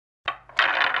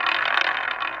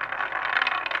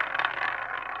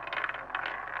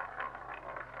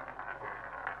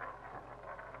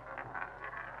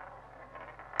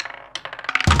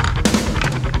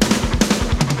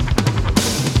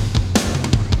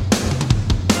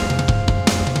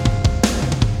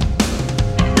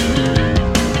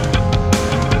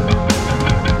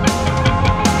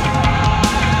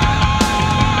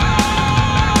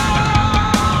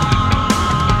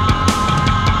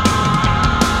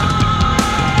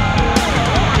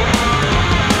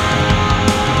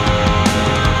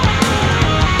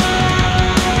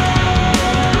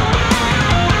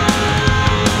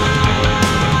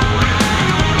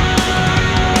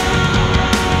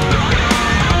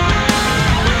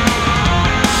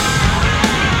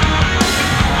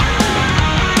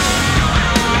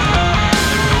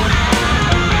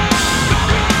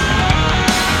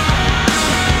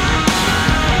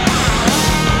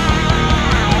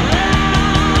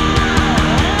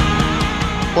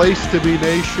place to be,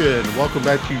 nation. Welcome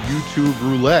back to YouTube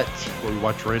Roulette, where we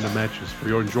watch random matches for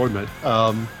your enjoyment.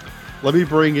 Let me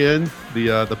bring in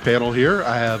the panel here.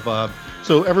 I have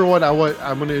so everyone. I'm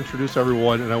going to introduce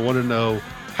everyone, and I want to know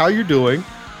how you're doing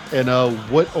and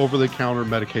what over-the-counter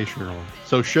medication you're on.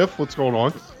 So, Schiff, what's going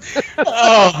on?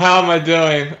 How am I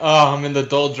doing? I'm in the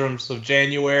doldrums of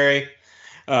January.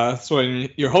 That's when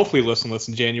you're hopefully listening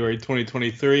in January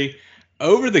 2023.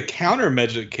 Over-the-counter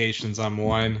medications I'm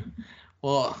on.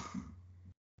 Well,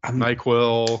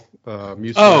 NyQuil,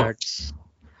 Mucinex.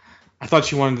 I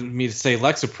thought you wanted me to say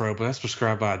Lexapro, but that's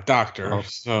prescribed by a doctor. Oh,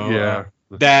 so yeah.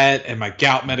 That and my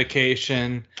gout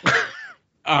medication.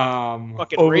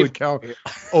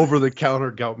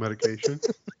 Over-the-counter gout medication.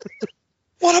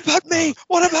 What about me?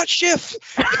 What about Schiff?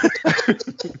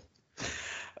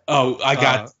 I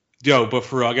got but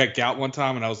for real, I got gout one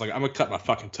time, and I was like, I'm gonna cut my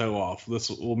fucking toe off. This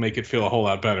will make it feel a whole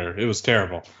lot better. It was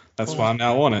terrible. That's why I'm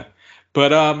now on it.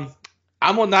 But I'm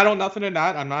not on nothing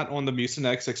tonight. I'm not on the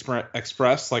Mucinex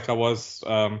Express like I was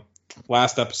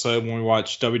last episode when we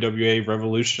watched WWE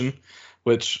Revolution,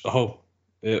 which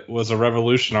it was a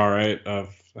revolution, all right, of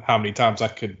how many times I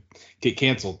could get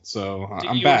canceled. So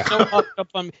I'm back.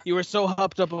 You were so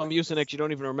hopped up on Mucinex, you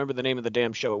don't even remember the name of the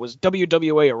damn show. It was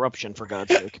WWA Eruption, for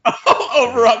God's sake.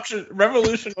 Eruption.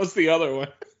 Revolution was the other one.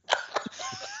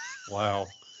 Wow.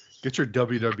 Get your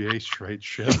WWA straight,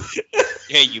 Schiff.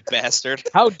 Yeah, you bastard.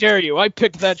 How dare you? I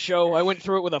picked that show. I went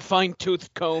through it with a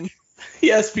fine-toothed comb.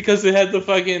 Yes, because it had the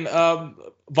fucking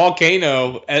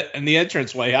volcano in the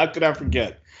entranceway. How could I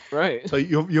forget? Right. So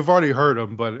you've already heard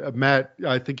him, but Matt,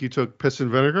 I think you took piss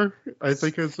and vinegar. I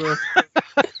think is your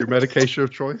medication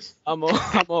of choice. I'm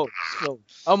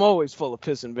always full of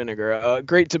piss and vinegar.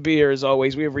 Great to be here as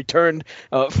always. We have returned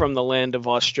from the land of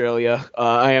Australia.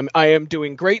 I am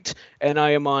doing great, and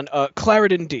I am on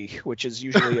Claritin D, which is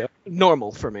usually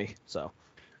normal for me. So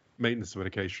maintenance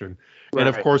medication, right.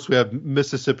 And of course we have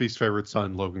Mississippi's favorite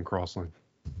son, Logan Crossland.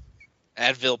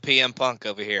 Advil PM Punk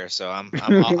over here, so I'm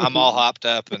all hopped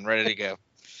up and ready to go.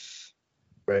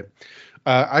 Right.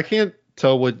 I can't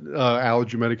tell what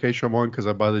allergy medication I'm on because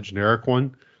I buy the generic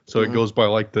one, so it goes by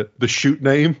like the shoot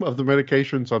name of the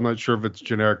medication. So I'm not sure if it's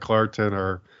generic Claritin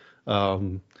or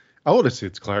I want to say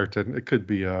it's Claritin. It could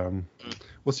be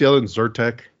what's the other one?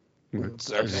 Zyrtec.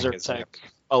 Zyrtec,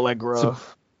 Allegra.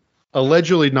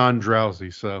 Allegedly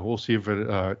non-drowsy, so we'll see if it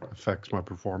affects my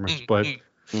performance. But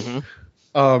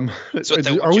are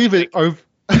we even?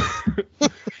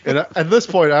 And at this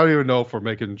point, I don't even know if we're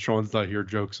making Sean's Not Here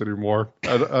jokes anymore.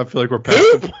 I feel like we're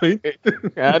past the point.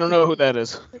 I don't know who that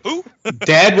is. Who?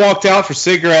 Dad walked out for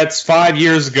cigarettes 5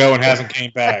 years ago and hasn't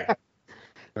came back.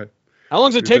 How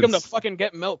long does it take him to fucking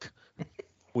get milk?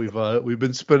 We've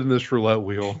been spinning this roulette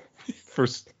wheel for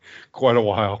quite a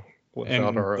while.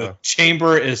 And the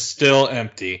chamber is still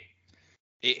empty.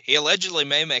 He allegedly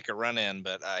may make a run in,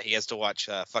 but he has to watch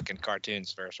fucking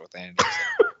cartoons first with Andy. So.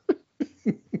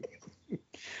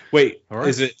 Wait, right.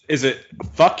 is it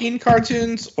fucking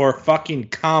cartoons or fucking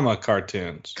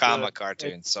cartoons?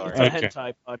 Cartoons, sorry. It's a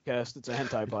hentai podcast. It's a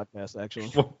hentai podcast, actually.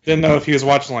 Well, didn't know if he was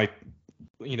watching like,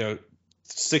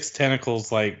 six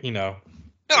tentacles, like, hit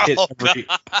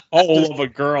all of a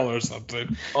girl or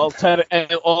something. All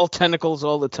tentacles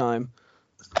all the time.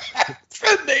 That's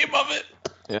the name of it.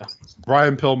 Yeah.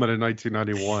 Brian Pillman in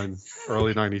 1991,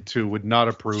 early 92 would not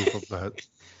approve of that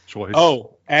choice.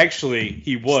 Oh, actually,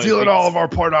 he would. Stealing all of our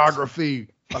pornography,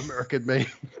 American made.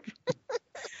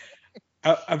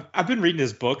 I've been reading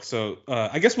his book, so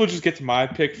I guess we'll just get to my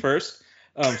pick first.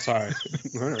 Sorry.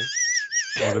 All right.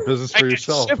 Well, the business for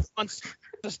yourself. Schiff wants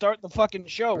to start the fucking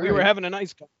show. We were having a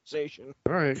nice conversation.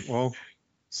 All right. Well.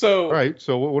 So. All right.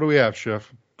 So what do we have, Chef?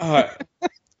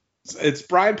 It's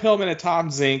Brian Pillman and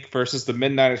Tom Zink versus the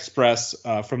Midnight Express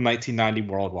from 1990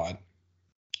 Worldwide.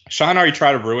 Sean already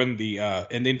tried to ruin the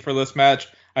ending for this match.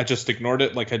 I just ignored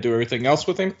it like I do everything else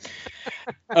with him.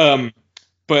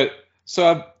 But so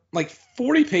I'm like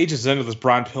 40 pages into this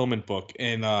Brian Pillman book,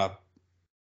 and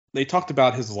they talked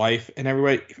about his life and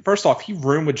everybody. First off, he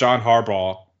roomed with John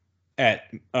Harbaugh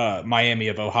at Miami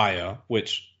of Ohio,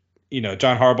 which,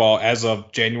 John Harbaugh, as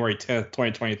of January 10th,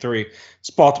 2023, is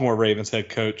Baltimore Ravens head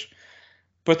coach.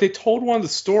 But they told one of the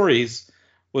stories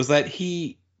was that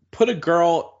he put a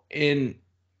girl in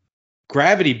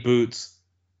gravity boots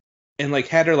and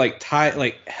had her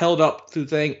held up to the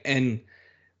thing and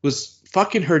was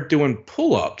fucking her doing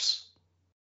pull-ups.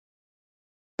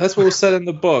 That's what was said in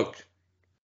the book.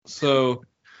 So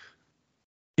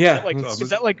yeah. Is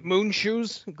that like moon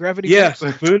shoes? Gravity yeah,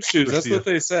 boots? Moon shoes. That's what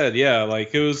they said. Yeah,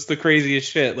 it was the craziest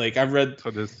shit. I read.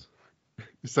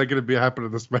 Is that going to be happening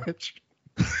in this match?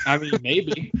 I mean,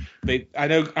 maybe I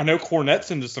know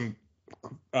Cornette's into some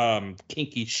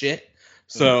kinky shit.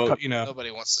 So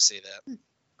Nobody wants to see that.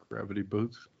 Gravity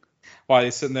boots. While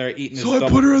he's sitting there eating his. So I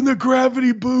put her in the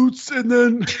gravity boots, and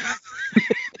then.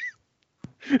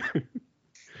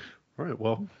 All right.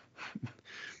 Well,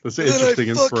 that's an interesting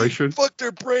inspiration. Fuck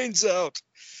their brains out.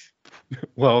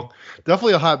 Well,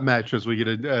 definitely a hot match as we get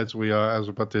in, as we're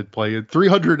about to play it.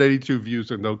 382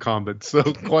 views and no comments, so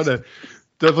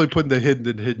definitely putting the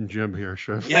hidden gem here,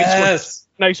 Chef. Yes,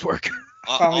 nice work.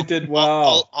 Finally did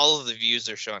well. All of the views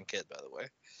are Sean Kidd, by the way.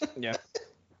 Yeah.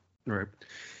 All right.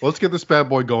 Well, let's get this bad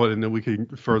boy going, and then we can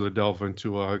further delve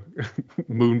into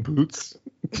moon boots,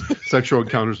 sexual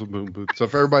encounters with moon boots. So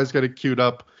if everybody's got it queued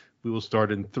up, we will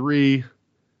start in 3,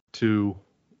 2,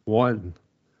 1.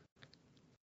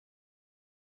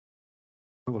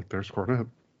 Oh, look, there's Cornette.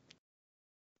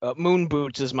 Moon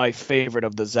Boots is my favorite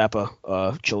of the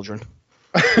Zappa children.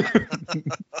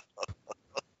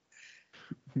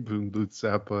 Moon Boots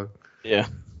Zappa. Yeah.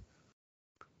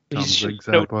 Tom Zig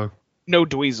Zappa. No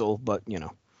Dweezil, but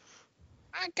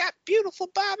I got beautiful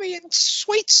Bobby and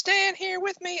sweet Stan here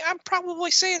with me. I'm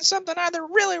probably saying something either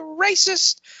really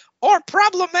racist or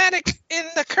problematic in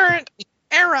the current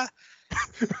era.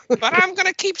 But I'm going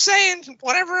to keep saying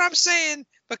whatever I'm saying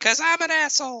because I'm an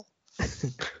asshole.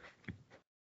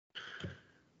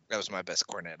 That was my best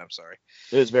Cornette. I'm sorry.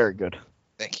 It was very good.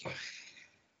 Thank you.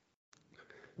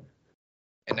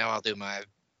 And now I'll do my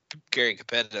Gary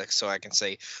Capetta so I can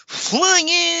say,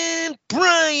 Flying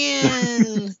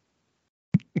Brian!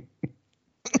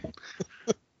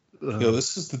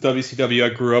 This is the WCW I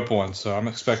grew up on, so I'm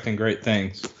expecting great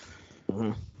things.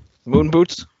 Mm-hmm. Moon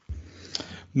Boots?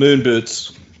 Moon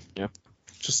Boots. Yeah.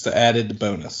 Just the added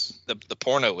bonus. The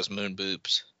porno was Moon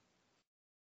Boobs.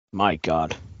 My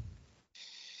God.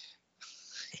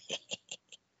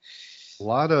 A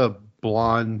lot of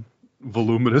blonde,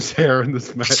 voluminous hair in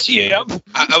this match. Yep.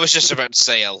 I was just about to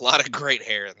say a lot of great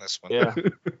hair in this one. Yeah.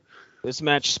 This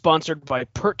match sponsored by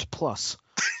Pert Plus.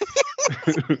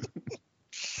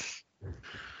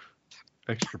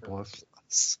 Extra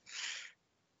plus.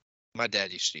 My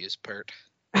dad used to use Pert.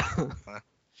 How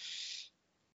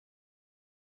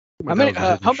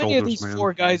many of these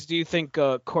four guys do you think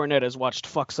Cornette has watched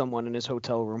fuck someone in his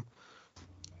hotel room?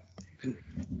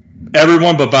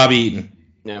 Everyone but Bobby Eaton.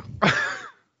 Yeah.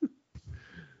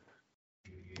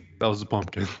 That was a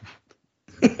pumpkin.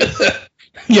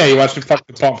 Yeah, you watched him fuck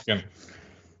the pumpkin.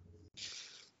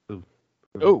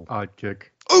 Ooh. Odd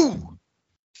kick. Ooh!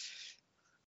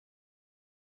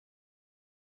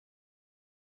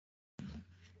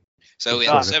 So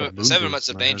in seven months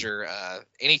of danger,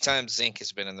 anytime Zink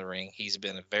has been in the ring, he's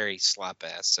been a very slop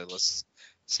ass. So let's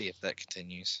see if that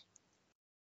continues.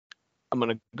 I'm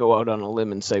going to go out on a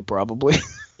limb and say probably.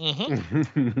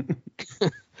 Mm-hmm.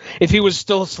 If he was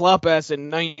still slop ass in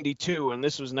 92 and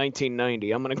this was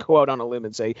 1990, I'm going to go out on a limb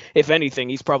and say, if anything,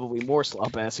 he's probably more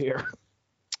slop ass here.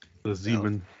 The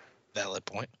Zeman. Valid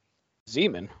point.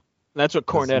 Zeman? That's what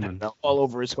Cornette had all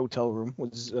over his hotel room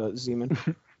was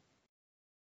Zeman.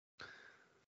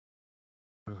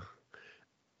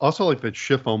 Also, like that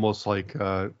shift, almost like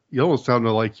you almost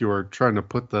sounded like you were trying to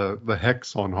put the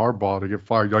hex on Harbaugh to get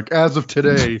fired. You're like, as of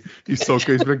today, he's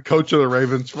been coach of the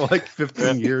Ravens for like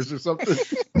 15 years or something.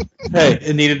 Hey,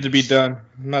 it needed to be done.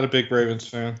 I'm not a big Ravens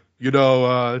fan.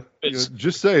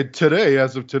 Just say today,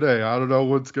 as of today. I don't know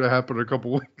what's gonna happen in a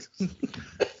couple weeks.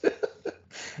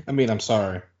 I mean, I'm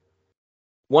sorry.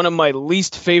 One of my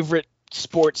least favorite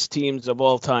sports teams of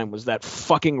all time was that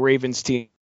fucking Ravens team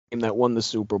that won the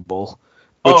Super Bowl.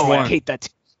 Which one? I hate that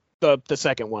team. The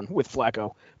second one with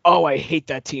Flacco. Oh, I hate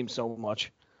that team so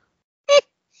much.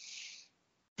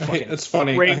 It's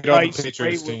funny. Ray I hate all the Rice,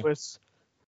 Patriots Ray team. Lewis.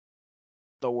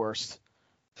 The worst.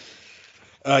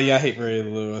 Yeah, I hate Ray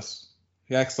Lewis.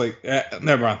 He acts like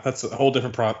never mind. That's a whole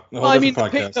different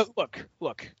podcast.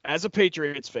 Look. As a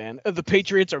Patriots fan, the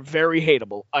Patriots are very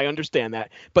hateable. I understand that,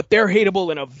 but they're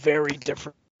hateable in a very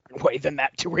different way than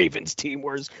that Ravens team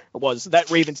was. That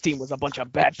Ravens team was a bunch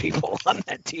of bad people on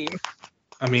that team.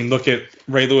 I mean, look at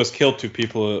Ray Lewis killed 2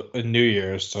 people in New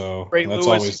Year's, so Ray that's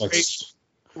Lewis, always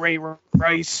like Ray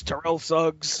Rice, Terrell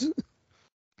Suggs,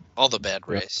 all the bad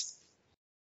Rays.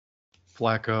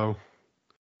 Flacco,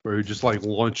 where he just like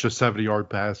launched a 70-yard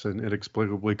pass and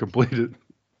inexplicably completed.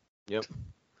 Yep.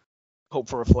 Hope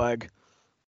for a flag.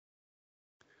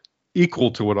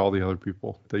 Equal to what all the other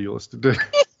people that you listed did.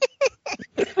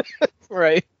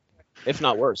 Right. If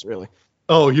not worse, really.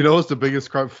 Oh, what's the biggest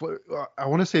crime? I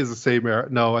want to say it's the same era.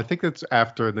 No, I think that's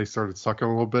after they started sucking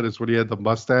a little bit. Is when he had the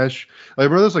mustache. I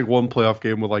remember there's like one playoff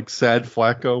game with like sad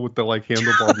Flacco with the like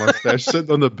handlebar mustache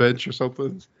sitting on the bench or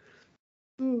something.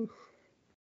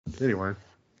 Anyway,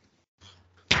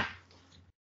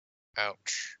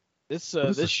 Ouch. This What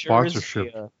is this the sure is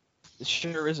sponsorship? this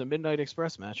sure is a Midnight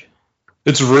Express match.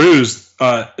 It's Ruse.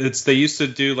 They used to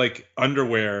do like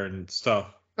underwear and stuff.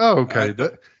 Oh, okay.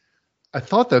 I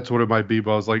thought that's what it might be,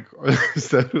 but I was like, is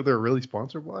that who they're really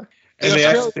sponsored by? And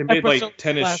Yeah, they made like episode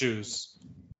tennis last- shoes.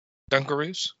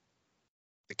 Dunkaroos?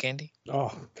 The candy?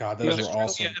 Oh god, The those were Australia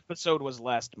awesome. episode was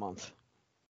last month.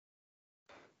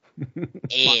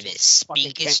 It is Fucking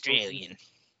speak kangaroo. Australian.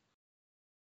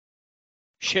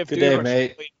 Shift Good day, dude,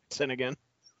 mate. Sin again.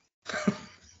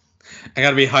 I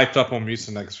gotta be hyped up on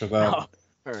Mucinex for that. Oh, all right,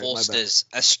 my bad. Foster's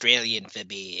Australian for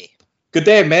me. Good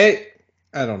day, mate.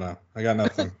 I don't know. I got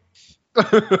nothing.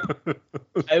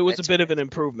 It was a bit of an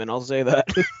improvement, I'll say that.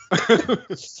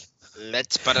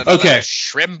 Let's put another Okay.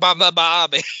 shrimp on the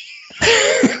barbie.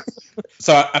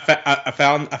 So I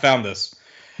found this.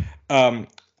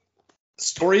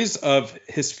 Stories of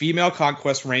his female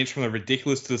conquest range from the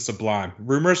ridiculous to the sublime.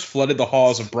 Rumors flooded the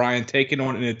halls of Bryan taking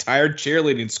on an entire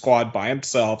cheerleading squad by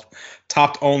himself,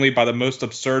 topped only by the most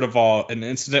absurd of all, an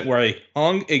incident where he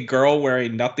hung a girl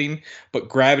wearing nothing but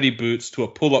gravity boots to a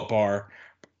pull-up bar,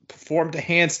 performed a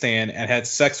handstand, and had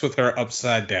sex with her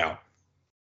upside down.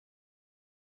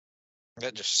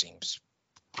 That just seems.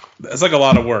 That's like a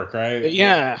lot of work, right?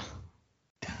 Yeah.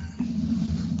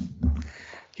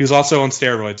 He was also on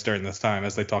steroids during this time,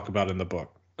 as they talk about in the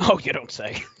book. Oh, you don't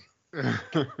say.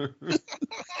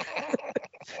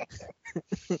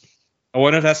 I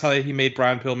wonder if that's how he made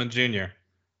Brian Pillman Jr.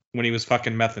 when he was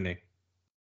fucking methany.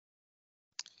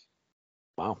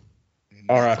 Wow.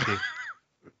 R.I.P.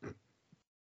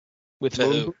 With So-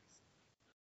 moon boots?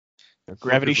 Or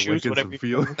gravity Focus shoes, Wickens whatever. and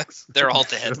You Felix. They're all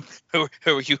dead. Who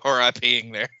are you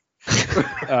RIPing there?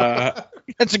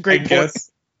 That's a great point.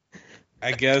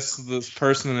 I guess this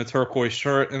person in the turquoise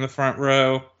shirt in the front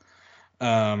row.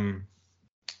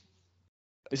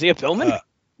 Is he a Pillman?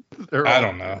 They're I all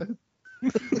don't know. dead.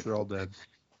 They're all dead.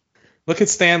 Look at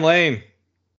Stan Lane,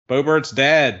 Bo Burt's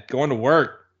dad, going to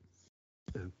work.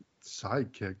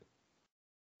 Sidekick.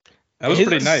 That was His-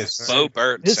 pretty nice. Bo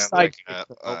Burt His sounds like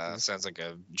sidekick- sounds like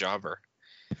a jobber.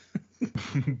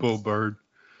 Bo Bird.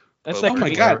 That's Oh that Oh my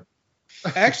great- god!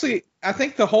 Actually, I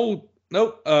think the whole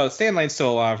Stan Lane's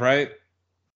still alive, right?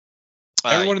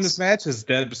 Everyone in this match is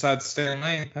dead besides Stan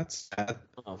Lane. That's sad.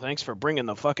 Oh, thanks for bringing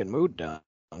the fucking mood down,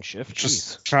 Shift. Jeez.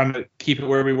 Just trying to keep it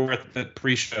where we were at the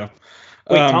pre-show.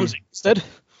 Wait, Tom's instead?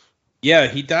 Yeah,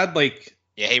 he died like,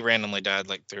 Yeah, he randomly died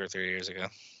like 2 or 3 years ago.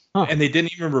 and they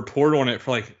didn't even report on it for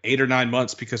like 8 or 9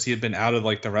 months because he had been out of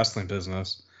like the wrestling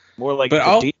business. More like But the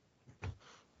I'll- D-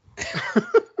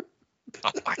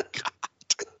 Oh my god.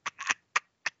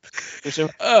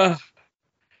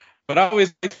 But I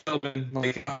always liked Pillman.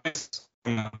 Like, I always,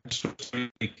 just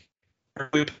like,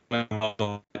 early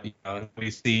Pillman,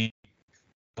 we see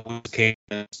Luke Cage.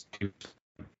 I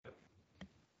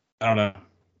don't know.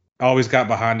 I always got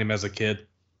behind him as a kid.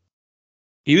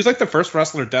 He was like the first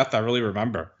wrestler death I really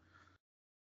remember.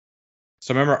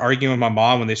 So I remember arguing with my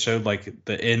mom when they showed like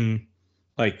the in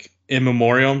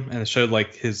memoriam and it showed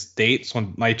like his dates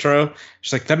on Nitro.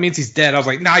 She's like, that means he's dead. I was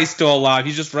like, nah, he's still alive.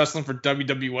 He's just wrestling for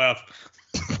WWF.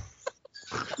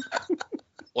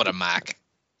 What a mock.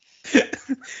 I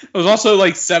was also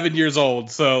like 7 years old,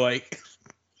 so like.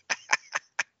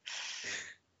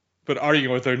 But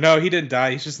arguing with her, no, he didn't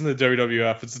die. He's just in the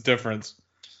WWF. It's a difference.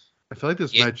 I feel like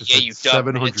this Yeah, match has yeah, had you dumb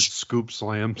 700 bitch. scoop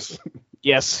slams.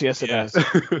 Yes, it Yeah. has.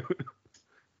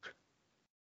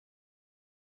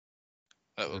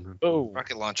 Oh,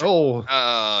 Rocket launcher. Oh,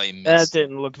 Oh, he that missed.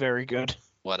 didn't look very good.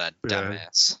 What a Yeah.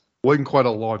 dumbass. wasn't quite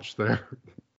a launch there.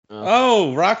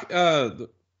 Oh, Rock.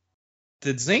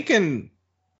 Did Zink and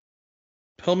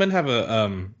Pillman have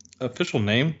a official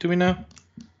name? Do we know?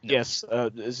 Yes,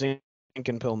 Zink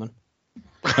and Pillman.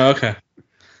 Okay.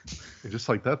 And just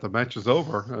like that, the match is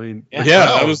over. I mean, Yeah. Yeah,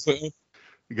 wow, that was.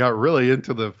 you got really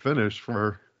into the finish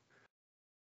for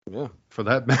Yeah.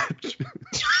 that match.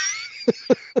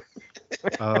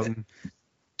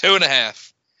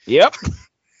 2.5. Yep.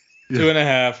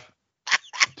 2.5.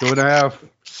 2.5.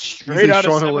 Straight out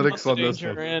of Sean 7 Analytics months on of this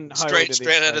danger one. and Highway to Straight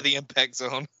out Express. of the impact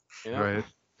zone. Yeah. Right.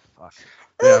 Fuck.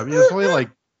 Yeah, I mean, it's only like,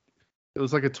 it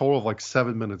was like a total of like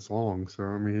 7 minutes long. So,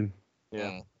 I mean, Yeah.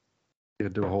 Mm. you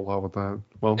had to do a whole lot with that.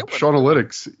 Well, It wasn't Sean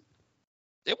Analytics,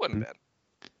 It wasn't bad.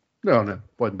 no,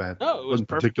 wasn't bad. No, it was Wasn't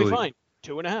perfectly particularly-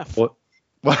 fine. 2.5. What?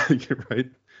 Well, you're right.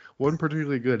 Wasn't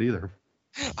particularly good either.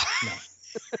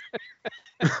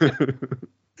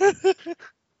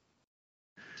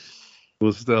 It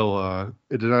was still,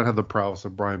 it did not have the prowess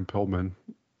of Brian Pillman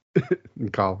in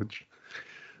college.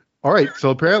 All right, so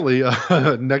apparently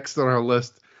next on our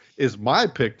list is my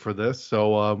pick for this.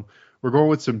 So we're going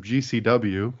with some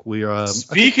GCW. We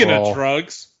Speaking of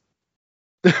drugs,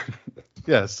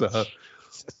 yes, we're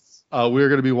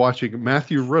going to be watching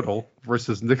Matthew Riddle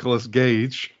versus Nicolas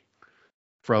Gage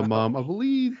from I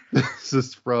believe this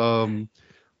is from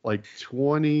like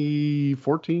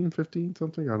 2014, 15,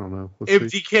 something. I don't know.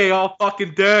 Let's see. MDK all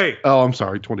fucking day. Oh, I'm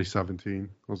sorry, 2017.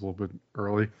 I was a little bit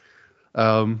early.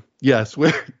 Yes,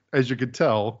 as you can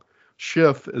tell,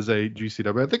 Schiff is a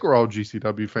GCW. I think we're all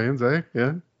GCW fans, eh?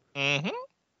 Yeah. Mm-hmm.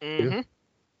 Yeah.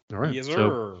 All right. Yes, so,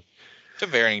 sir. To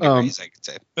varying degrees, I could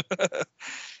say.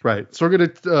 right. So we're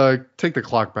gonna take the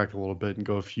clock back a little bit and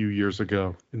go a few years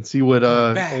ago and see what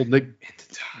Back old into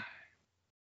time.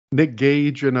 Nick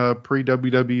Gage and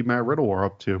pre-WWE Matt Riddle are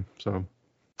up to. So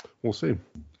we'll see.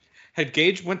 Had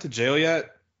Gage went to jail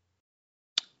yet?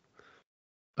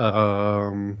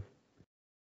 I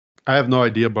have no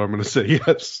idea, but I'm going to say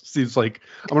yes. Seems like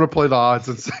I'm going to play the odds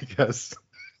and say yes.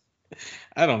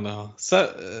 I don't know.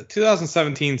 So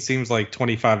 2017 seems like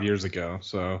 25 years ago.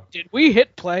 So Did we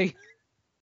hit play?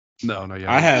 No, not yet.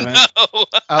 I haven't. No.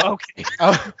 Okay.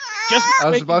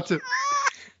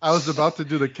 I was about to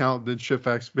do the count, then Schiff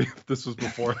asked me if this was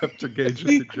before or after Gage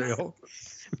went to jail.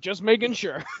 Just making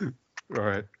sure.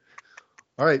 All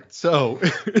right. So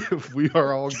if we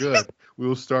are all good, we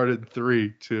will start in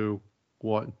 3, 2,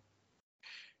 1.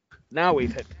 Now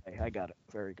we've hit play. I got it.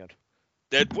 Very good.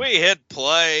 Did we hit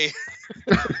play?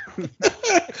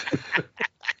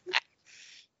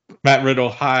 Matt Riddle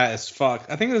high as fuck.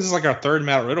 I think this is like our third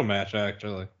Matt Riddle match,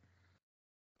 actually.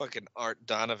 Fucking Art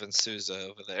Donovan Souza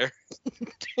over there.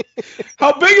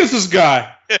 How big is this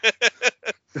guy?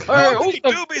 How many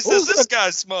doobies does this guy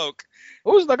smoke?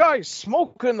 Who's the guy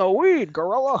smoking the weed,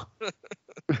 Gorilla?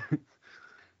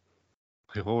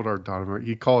 Hey, hold our Donovan.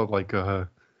 He called it like a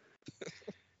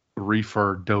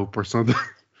reefer dope or something.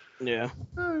 Yeah.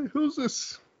 Hey, who's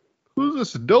this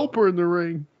doper in the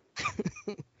ring?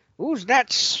 Who's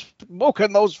that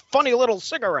smoking those funny little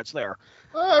cigarettes there?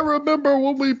 I remember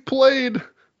when we played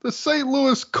the St.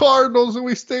 Louis Cardinals and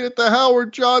we stayed at the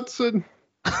Howard Johnson.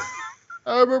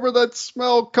 I remember that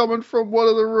smell coming from one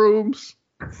of the rooms.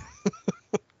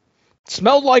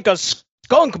 Smelled like a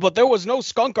skunk, but there was no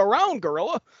skunk around,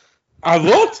 Gorilla. I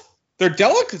looked. They're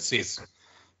delicacies.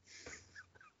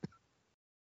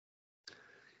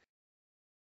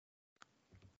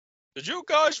 Did you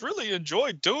guys really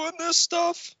enjoy doing this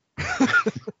stuff?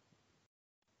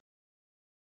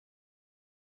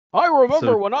 I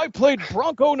remember when I played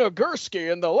Bronco Nagurski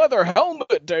in the leather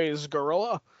helmet days,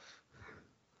 Gorilla.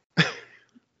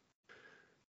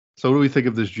 So what do we think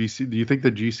of this GC? Do you think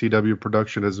the GCW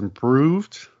production has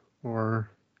improved or?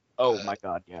 Oh my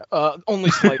God, yeah. Only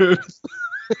slightly.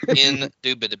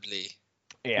 Indubitably.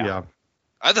 Yeah.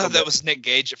 I thought that was Nick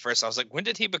Gage at first. I was like, when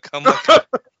did he become like a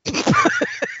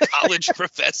college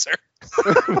professor?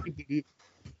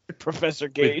 Professor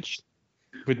Gage.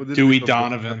 With Dewey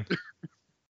Donovan.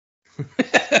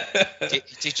 He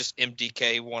teaches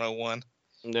MDK 101.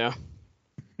 Yeah.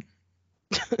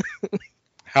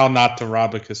 How not to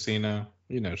rob a casino.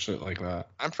 You know, shit like that.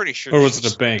 I'm pretty sure. Or was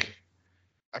it a bank?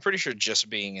 I'm pretty sure just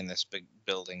being in this big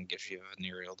building gives you a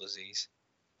venereal disease.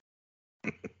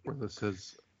 Where this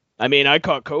is. I mean, I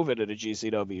caught COVID at a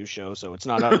GCW show, so it's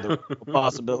not out of the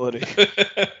possibility.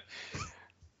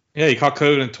 Yeah, you caught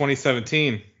COVID in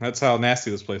 2017. That's how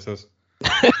nasty this place is.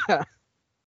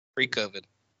 Pre-COVID.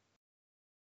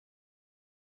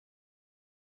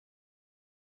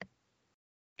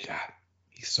 Yeah,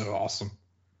 he's so awesome.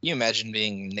 Can you imagine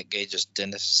being Nick Gage's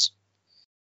dentist?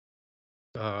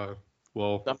 Well,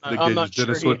 I'm not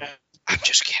sure. I'm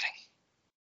just kidding.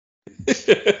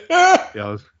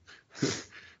 Yeah.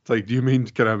 It's like, do you mean,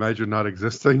 can I imagine not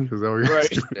existing? Is that what you're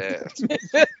Right.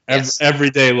 Yeah. Every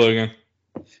day, Logan.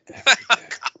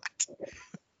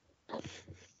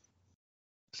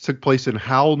 This took place in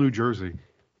Howell, New Jersey.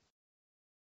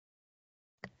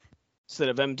 Instead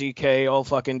of MDK all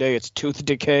fucking day, it's tooth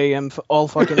decay all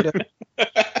fucking day.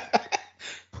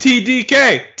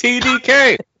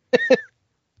 TDK.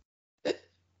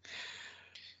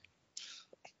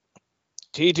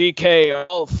 TDK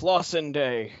all flossing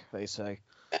day, they say.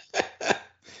 Oh,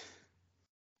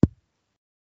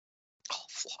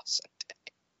 floss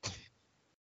day.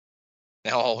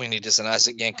 Now all we need is an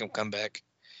Isaac Yankem comeback.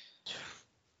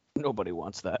 Nobody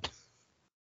wants that.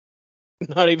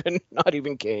 Not even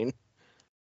Kane.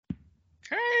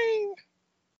 Kane.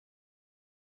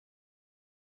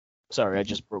 Sorry, I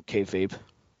just broke kayfabe.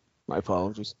 My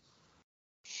apologies.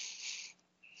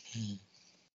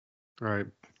 All right.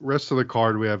 Rest of the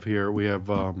card we have here. We have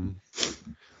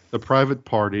the Private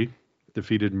Party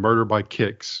defeated Murder by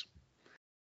Kicks.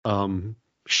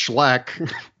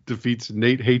 Schlack defeats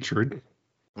Nate Hatred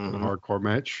in a hardcore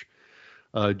match.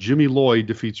 Jimmy Lloyd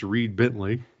defeats Reed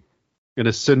Bentley in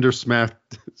a Cinder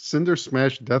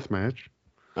Smash death match.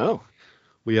 Oh.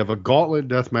 We have a gauntlet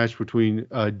death match between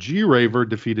G Raver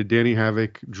defeated Danny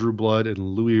Havoc, Drew Blood, and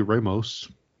Louis Ramos.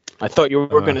 I thought you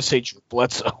were going to say Drew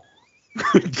Bledsoe.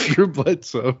 Drew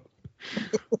Bledsoe.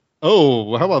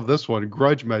 Oh, how about this one?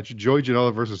 Grudge match. Joey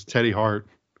Janela versus Teddy Hart.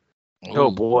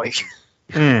 Oh, boy.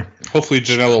 Hopefully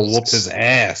Janela whooped his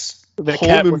ass. The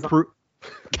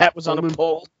cat was on a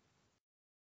pole.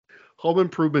 Home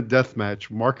Improvement death match.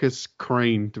 Marcus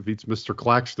Crane defeats Mr.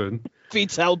 Claxton.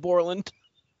 Beats Al Borland.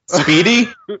 Speedy?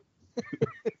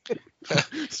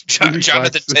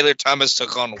 Jonathan Taylor Thomas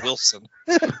took on Wilson.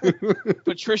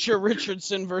 Patricia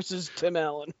Richardson versus Tim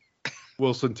Allen.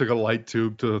 Wilson took a light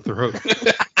tube to the throat.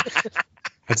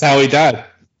 That's how he died.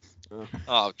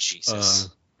 Oh, Jesus.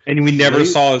 And we never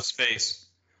saw his face.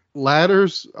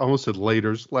 Ladders, I almost said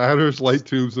ladders, light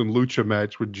tubes, and lucha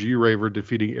match with G Raver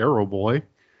defeating Arrow Boy.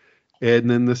 And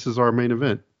then this is our main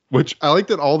event, which I like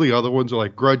that all the other ones are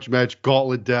like grudge match,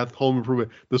 gauntlet death, home improvement.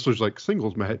 This was like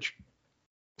singles match.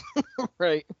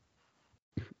 Right.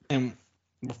 And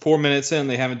 4 minutes in,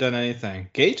 they haven't done anything.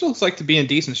 Gage looks like to be in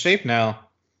decent shape now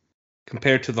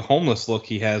compared to the homeless look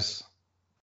he has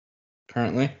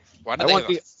currently. Why do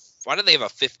they have a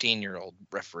 15-year-old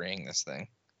refereeing this thing?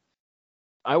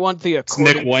 I want the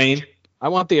Nick Wayne. I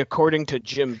want the according to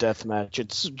Jim death match.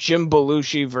 It's Jim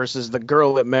Belushi versus the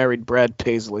girl that married Brad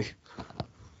Paisley.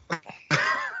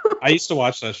 I used to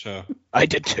watch that show. I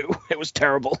did too. It was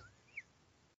terrible.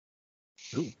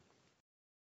 Ooh.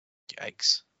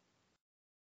 Yikes.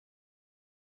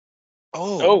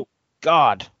 Oh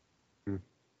God.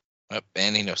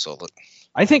 Andy no sold it.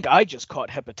 I think I just caught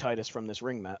hepatitis from this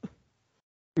ring mat.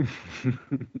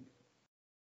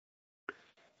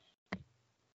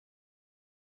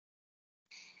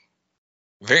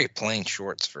 Very plain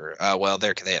shorts for. Well,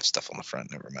 they have stuff on the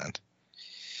front. Never mind.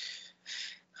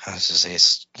 I was just say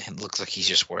it looks like he's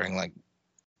just wearing like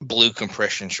blue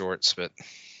compression shorts, but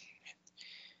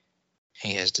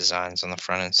he has designs on the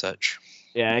front and such.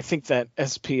 Yeah, I think that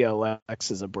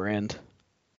SPLX is a brand.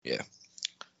 Yeah.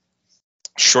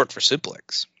 Short for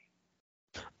suplex.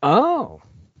 Oh.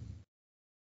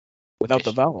 Without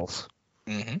the vowels.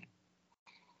 Mm-hmm.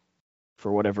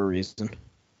 For whatever reason.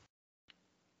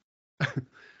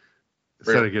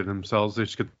 Instead of getting themselves, they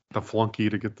just get the flunky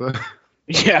to get the.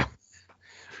 Yeah.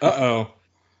 Uh-oh.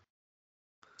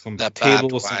 Some That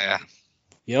tables.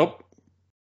 Yep.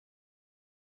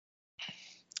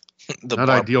 Not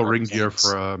ideal ring gear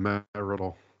for Matt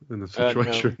Riddle in this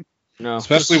situation. No.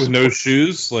 Especially with no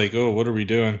shoes. Like, oh, what are we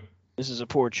doing? This is a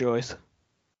poor choice.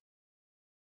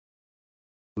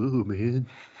 Ooh, man.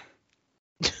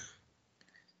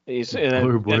 He's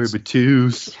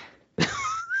twos.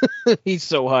 He's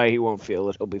so high he won't feel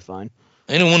it. He'll be fine.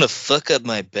 I don't want to fuck up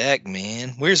my back,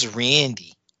 man. Where's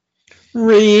Randy?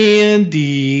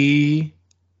 Randy.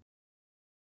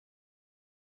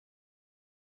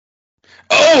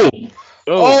 Oh!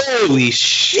 Holy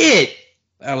shit!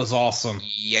 That was awesome.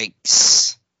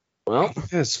 Yikes. Well,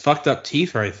 his fucked up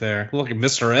teeth right there. Look at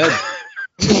Mr. Ed.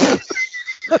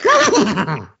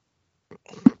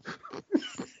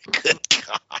 Good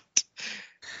God.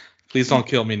 Please don't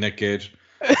kill me, Nick Gage.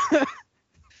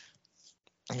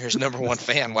 You're his number one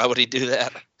fan. Why would he do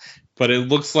that? But it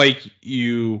looks like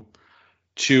you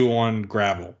chew on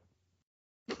gravel.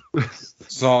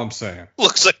 That's all I'm saying.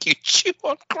 Looks like you chew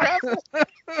on gravel.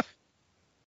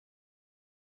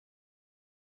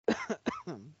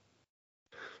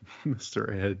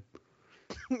 Mr. Ed.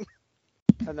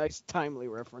 A nice timely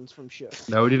reference from Chef.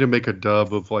 Now we need to make a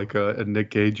dub of like a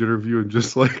Nick Gage interview and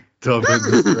just like dub in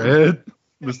Mr. Ed.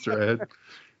 Mr. Ed.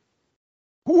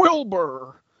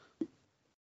 Wilbur.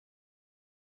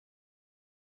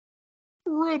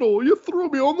 Riddle, you threw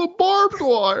me on the barbed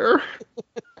wire.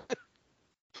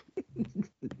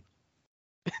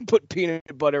 Put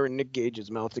peanut butter in Nick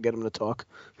Gage's mouth to get him to talk.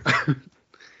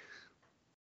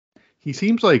 He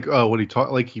seems like when he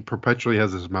talk, like he perpetually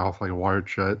has his mouth like wired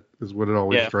shut. Is what it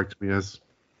always strikes me as.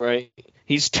 Right.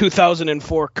 He's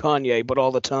 2004 Kanye, but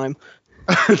all the time.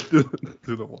 Through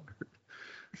the wire.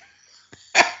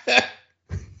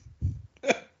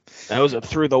 That was a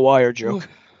through the wire joke.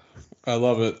 I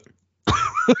love it.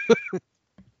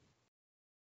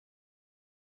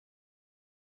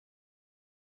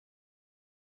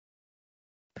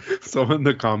 Someone in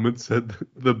the comments said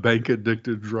the bank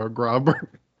addicted drug robber.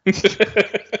 I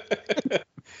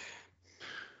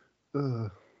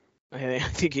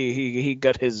think he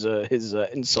got his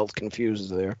insult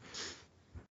confused there.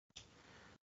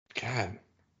 God.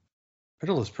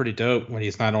 Riddle is pretty dope when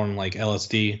he's not on like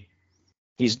LSD.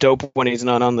 He's dope when he's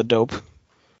not on the dope.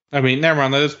 I mean, never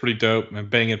mind. That is pretty dope. And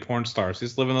banging porn stars.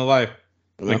 He's living the life,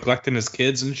 Yeah. neglecting his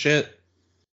kids and shit.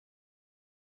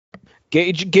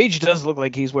 Gage does look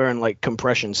like he's wearing like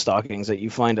compression stockings that you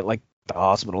find at like the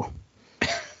hospital.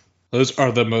 Those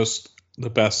are the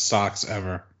best socks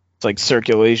ever. It's like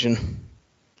circulation.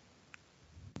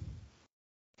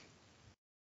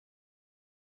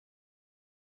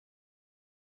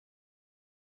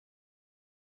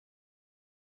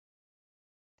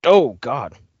 Oh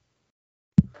God.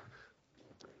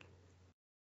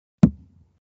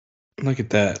 Look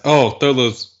at that. Oh, throw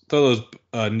those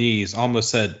knees. I almost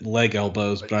said leg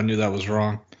elbows, but I knew that was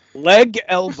wrong. Leg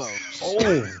elbows.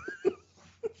 Oh,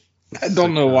 I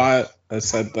don't know why I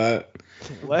said that.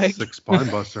 Leg sick spine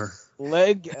buster.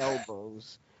 leg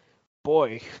elbows.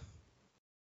 Boy.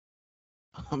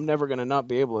 I'm never gonna not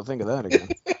be able to think of that again.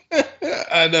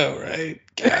 I know, right?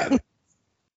 God.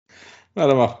 Out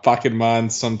of my fucking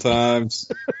mind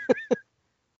sometimes.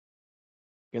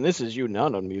 And this is you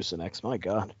not on Mucinex, my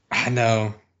God. I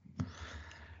know.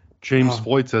 James Oh.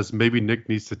 Floyd says maybe Nick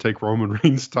needs to take Roman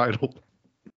Reigns' title.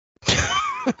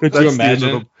 Could you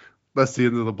imagine? That's the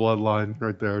end of the bloodline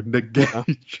right there. Nick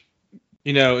Gage.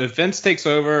 You know, if Vince takes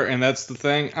over and that's the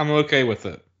thing, I'm okay with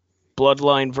it.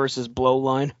 Bloodline versus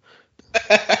Blowline.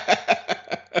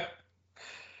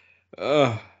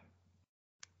 Ugh.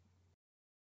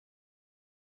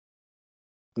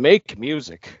 Make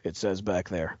music, it says back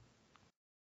there.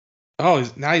 Oh,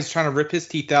 now he's trying to rip his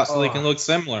teeth out so they can look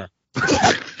similar.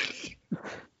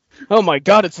 Oh my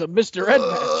God, it's a Mr. Ed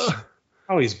match.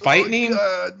 Oh, he's biting him?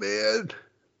 God, man.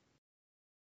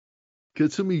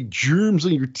 Get so many germs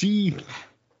on your teeth.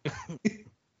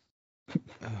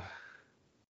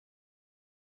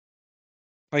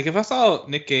 Like, if I saw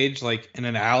Nick Gage, like, in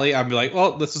an alley, I'd be like,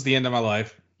 well, this is the end of my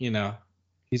life. You know,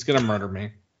 he's going to murder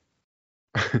me.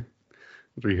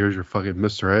 Here's your fucking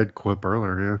Mr. Ed quip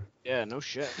earlier, Yeah, no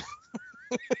shit.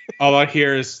 All I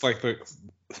hear is, like, the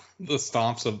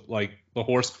stomps of, like, the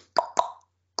horse.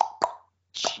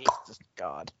 Jesus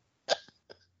God.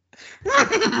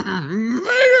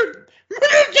 Murder!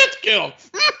 Jet kill!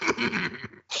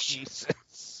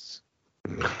 Jesus.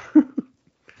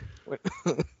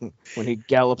 When he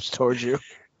gallops towards you.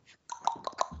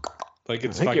 Like,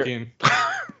 it's I think fucking...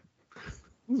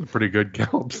 This is a pretty good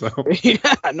gallop sound. Yeah,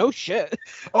 no shit.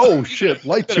 Oh, shit.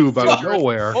 Light tube out of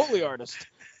nowhere. Foley artist.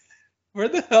 Where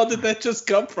the hell did that just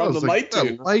come I from? was The like, light that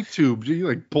tube. light tube. You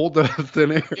like pulled it out of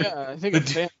thin air. Yeah, I think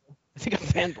a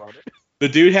fan brought it. The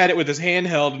dude had it with his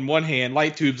handheld in one hand,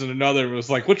 light tubes in another, and was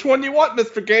like, which one do you want,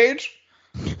 Mr. Gage?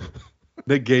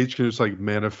 Nick Gage can just like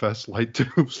manifest light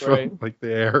tubes Right. from like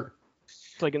the air.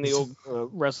 It's like in the old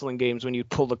wrestling games when you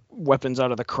pull the weapons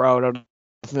out of the crowd out of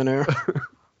thin air.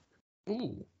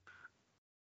 Ooh.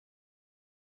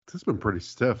 This has been pretty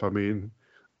stiff. I mean,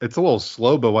 it's a little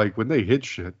slow, but like when they hit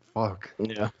shit, fuck.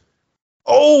 Yeah.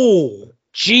 Oh!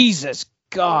 Jesus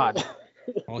God.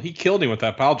 Well, he killed him with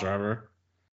that pile driver.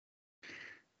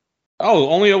 Oh,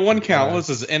 only a one count. Yeah. What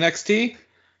is this, NXT?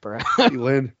 He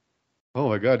land. Oh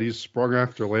my god, he's sprung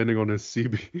after landing on his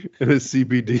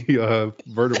CBD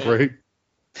vertebrae.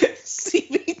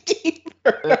 CBD.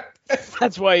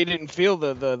 That's why he didn't feel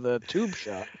the tube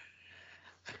shot.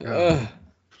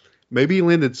 Maybe he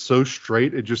landed so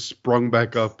straight it just sprung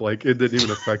back up, like it didn't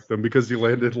even affect him because he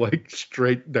landed like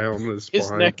straight down his spine.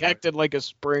 His neck acted like a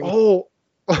spring. Oh.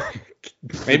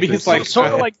 Maybe he's like, Sort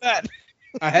of like that.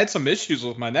 I had some issues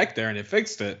with my neck there, and it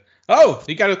fixed it. Oh,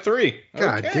 he got a 3.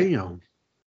 God Okay. damn.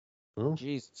 Well,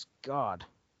 Jesus God.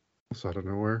 that's out of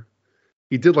nowhere.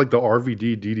 He did like the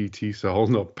RVD DDT cell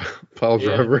in the pile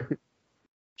Yeah. driver.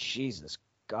 Jesus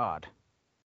God.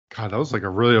 God, that was like a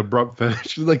really abrupt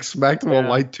finish. He like smacked him on Yeah.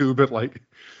 light tube and like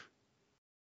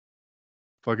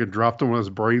fucking dropped him on his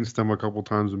brainstem a couple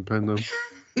times and pinned him.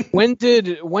 When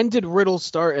did Riddle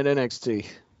start at NXT?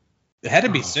 It had to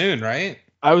be soon, right?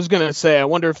 I was gonna say, I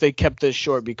wonder if they kept this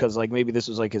short because like maybe this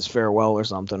was like his farewell or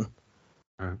something.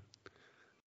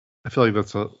 I feel like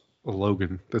that's a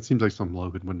Logan. That seems like some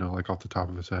Logan would know, like off the top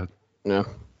of his head. Yeah.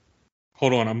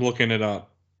 Hold on, I'm looking it up.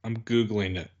 I'm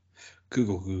Googling it.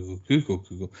 Google.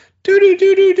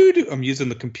 Do. I'm using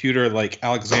the computer like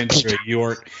Alexandria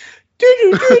York.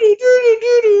 Do.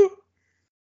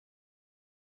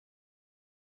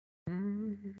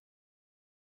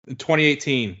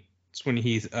 2018. That's when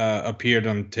he appeared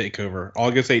on TakeOver.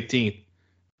 August 18th.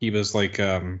 He was like,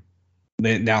 they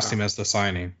announced him as the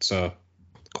signing. So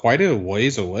quite a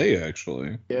ways away,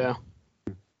 actually. Yeah.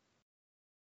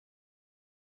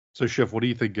 So, Schiff, what do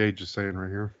you think Gage is saying right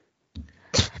here?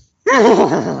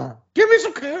 Give me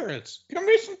some carrots. Give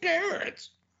me some carrots.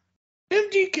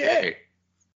 MDK.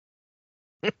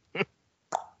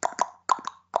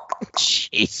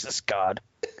 Jesus God.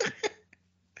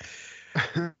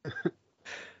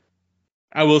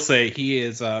 I will say he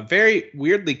is very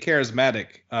weirdly charismatic.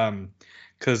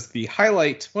 Because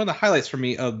one of the highlights for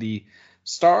me of the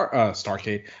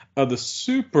Starcade of the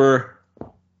Super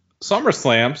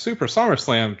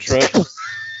SummerSlam trip.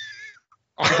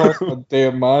 Oh,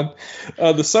 damn man.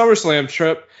 The SummerSlam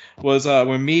trip was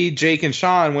when me, Jake, and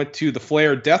Sean went to the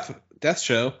Flair Death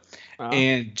Show.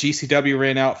 And GCW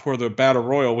ran out for the Battle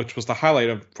Royal, which was the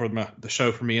highlight for the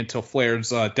show for me until Flair's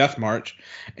Death March.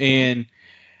 And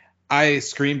I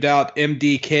screamed out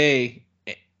MDK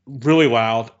really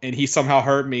loud, and he somehow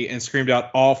heard me and screamed out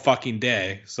all fucking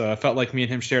day. So I felt like me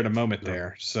and him shared a moment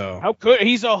there. So How could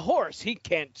he's a horse? He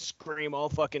can't scream all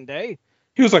fucking day.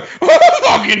 he was like, all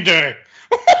fucking day.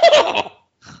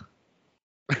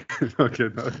 Okay,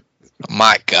 no.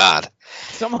 My God.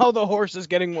 Somehow the horse is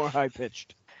getting more high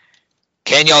pitched.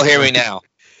 Can y'all hear me now?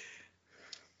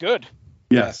 Good.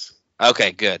 Yes.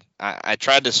 Okay, good. I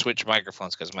tried to switch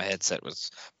microphones because my headset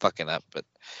was fucking up.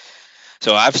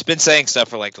 So I've been saying stuff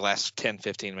for like the last 10,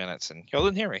 15 minutes, and y'all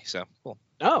didn't hear me, so cool.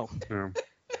 Oh. Yeah.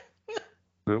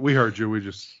 We heard you. We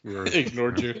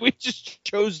Ignored you. We just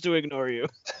chose to ignore you.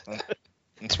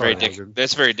 It's Sorry, very Logan.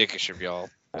 that's very dickish of y'all.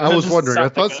 I was wondering. I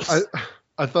Something thought else.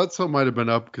 I thought some might have been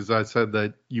up because I said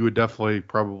that you would definitely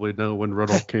probably know when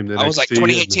Riddle came to NXT. I was like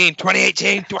 2018.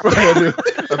 I knew.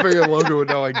 I figured Logan would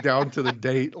know like down to the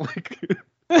date. Like,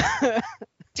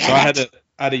 So I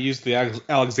had to use the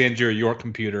Alexandria York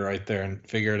computer right there and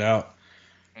figure it out.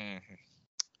 Mhm.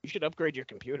 You should upgrade your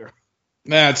computer.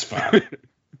 That's fine.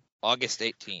 August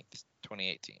 18th,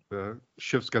 2018.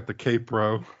 Shift's got the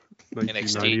K-Pro.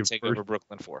 NXT TakeOver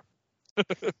Brooklyn 4.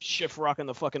 Shift rocking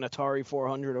the fucking Atari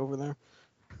 400 over there.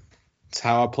 That's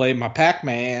how I played my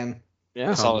Pac-Man. Yeah.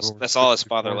 That's all his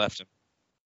father left him.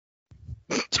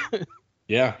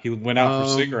 Yeah, he went out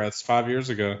for Um, cigarettes 5 years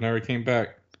ago. Never came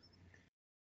back.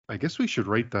 I guess we should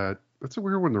rate that. That's a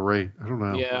weird one to rate. I don't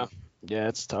know. Yeah. Yeah,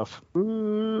 it's tough. Uh,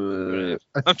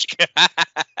 I'm just kidding.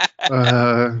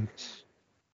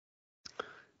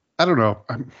 I don't know.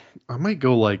 I might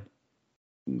go like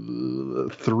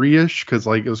 3-ish because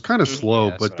like it was kind of slow,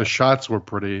 that's but what the I- shots were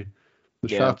pretty. The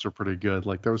Yeah. shots were pretty good.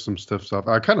 Like there was some stiff stuff.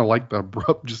 I kind of like the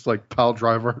abrupt, just like pile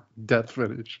driver death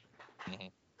finish.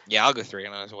 Yeah, I'll go 3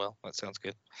 on it as well. That sounds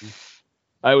good.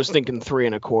 I was thinking 3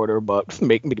 1/4,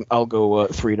 but I'll go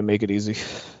 3 to make it easy.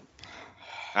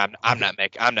 I'm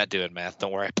not doing math.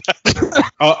 Don't worry.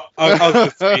 I'll go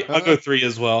 3. I'll go 3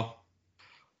 as well.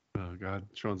 Oh God,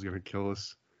 Sean's gonna kill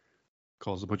us.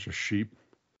 Calls a bunch of sheep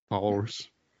followers.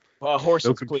 Horses,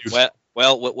 No please. computer.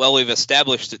 Well, we've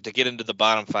established that to get into the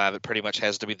bottom 5, it pretty much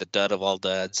has to be the dud of all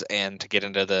duds, and to get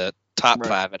into the top Right.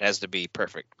 5, it has to be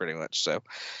perfect, pretty much. So,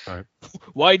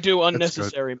 Why do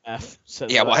unnecessary math?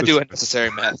 Says yeah, that. why do unnecessary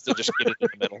math to just get it in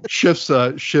the middle?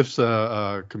 Shift's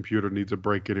computer needs a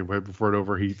break anyway before it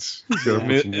overheats. He's gotta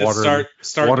put some water.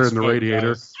 Start water to in the smoke,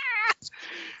 radiator. guys.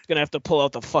 Gonna have to pull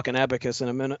out the fucking abacus in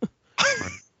a minute.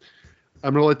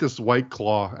 I'm gonna let this White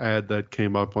Claw ad that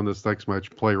came up on this next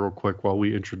match play real quick while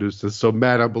we introduce this. So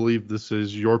Matt, I believe this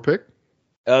is your pick.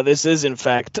 This is, in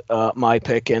fact, my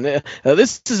pick, and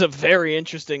this is a very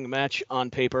interesting match on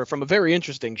paper from a very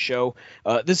interesting show.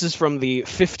 This is from the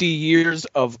 50 Years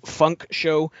of Funk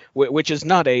show, which is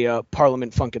not a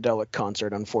Parliament Funkadelic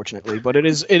concert, unfortunately, but it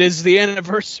is the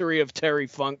anniversary of Terry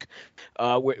Funk.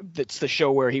 It's the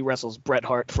show where he wrestles Bret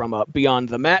Hart from Beyond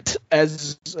the Mat,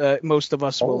 as most of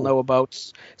us will know about.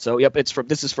 So, yep,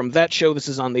 this is from that show. This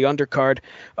is on the undercard.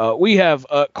 We have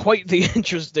quite the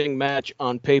interesting match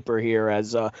on paper here,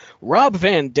 as Rob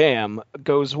Van Dam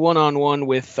goes one-on-one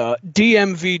with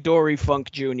DMV Dory Funk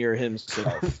Jr.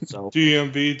 himself. So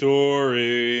DMV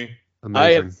Dory.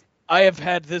 Amazing. I have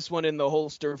had this one in the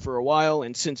holster for a while,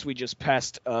 and since we just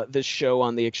passed this show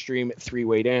on the Extreme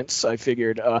 3-Way Dance, I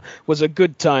figured was a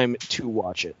good time to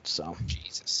watch it. So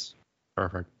Jesus.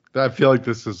 Perfect. I feel like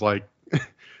this is like this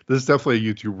is definitely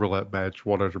a YouTube roulette match,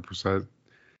 100%.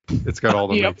 It's got all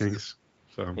the Yep. makings.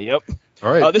 So yep. all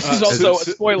right. This is also a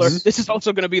so- spoiler. This is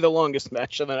also going to be the longest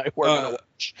match that we're going to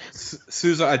watch.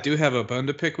 Sousa, I do have a bone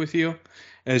to pick with you.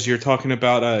 As you're talking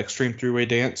about Extreme 3-Way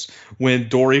Dance, when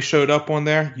Dory showed up on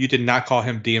there, you did not call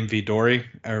him DMV Dory.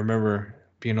 I remember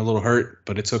being a little hurt,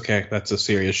 but it's okay. That's a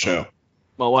serious show.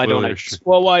 Well, why don't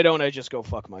I just go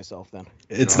fuck myself then?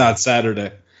 It's not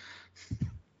Saturday.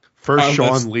 First, Sean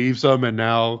that's- leaves him, and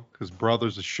now his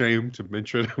brother's ashamed to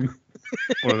mention him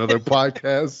on another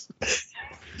podcast.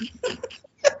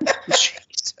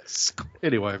 Jesus Christ.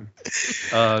 Anyway,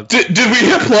 Did we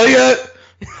hit play yet?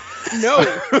 No,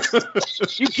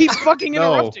 you keep fucking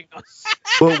No. interrupting us.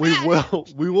 but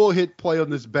we will hit play on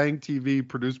this Bang TV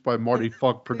produced by Marty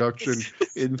Fuck production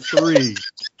in 3,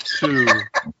 2,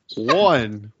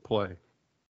 1. Play.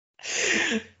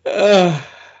 Straight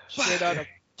out of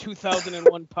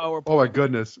 2001 PowerPoint. Oh my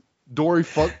goodness,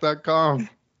 DoryFuck.com.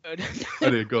 I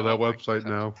need to go to that website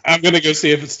now. I'm gonna go see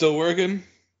if it's still working.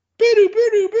 Boo-doo,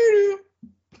 boo-doo, boo-doo.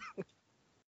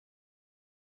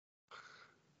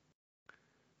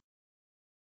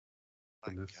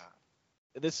 My Goodness.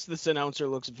 God. This announcer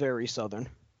looks very southern.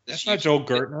 That's not Joel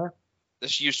Gertner.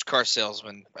 This used car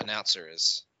salesman announcer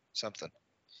is something.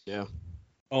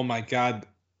 Oh my god,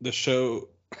 the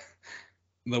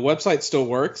website still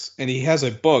works, and he has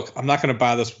a book. I'm not gonna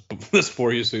buy this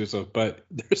for you, Sousa, but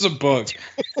there's a book.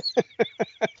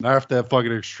 I have to have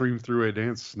fucking extreme throughway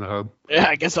dance snub. Yeah,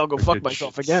 I guess I'll go fuck Get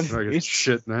myself shit- again. I get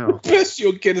shit now. Best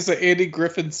you'll get is that Andy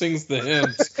Griffin sings the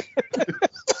hymns.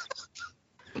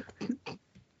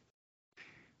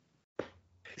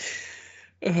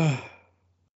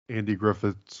 Andy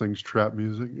Griffith sings trap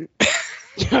music.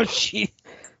 Oh, gee.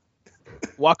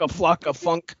 Waka Flocka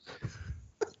Funk.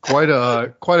 Quite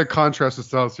a contrast to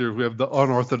styles here. We have the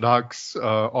unorthodox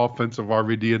offensive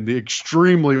RVD and the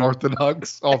extremely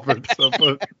orthodox offense of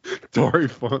Dory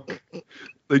Funk.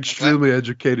 The extremely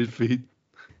educated feet.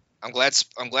 I'm glad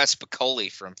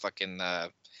Spicoli from fucking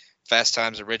Fast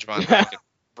Times at Ridgemont could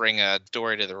bring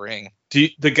Dory to the ring.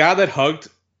 The guy that hugged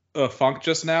Funk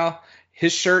just now,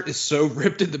 his shirt is so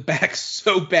ripped in the back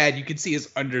so bad you can see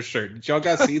his undershirt. Did y'all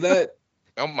guys see that?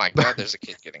 Oh my God, there's a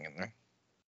kid getting in there.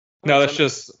 No, that's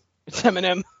just. It's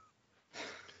Eminem.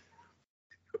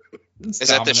 It's Is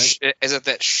that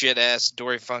that shit ass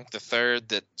Dory Funk the Third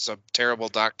that's a terrible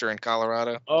doctor in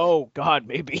Colorado? Oh, God,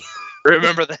 maybe.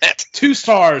 Remember that? 2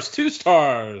 stars? 2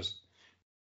 stars.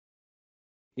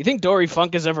 You think Dory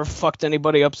Funk has ever fucked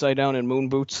anybody upside down in moon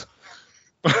boots?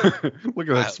 Look at I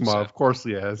that hope smile. so. Of course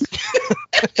he has.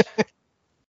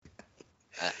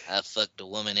 I fucked a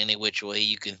woman any which way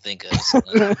you can think of. Son.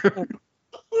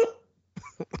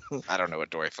 I don't know what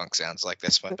Dory Funk sounds like.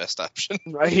 That's my best option.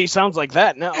 Right? He sounds like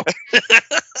that now.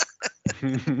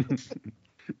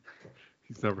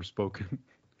 He's never spoken.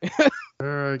 All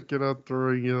right, get out the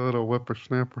ring, you little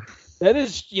whippersnapper. That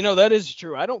is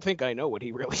true. I don't think I know what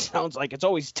he really sounds like. It's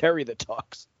always Terry that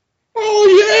talks. Oh,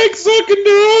 you egg sucking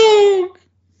dog!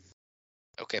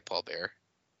 Okay, Paul Bear.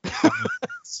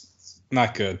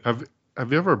 Not good. Have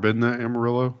you ever been to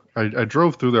Amarillo? I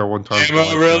drove through there one time.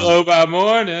 Amarillo by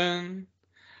morning.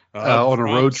 On a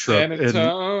road trip, San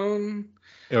Antone.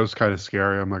 It was kind of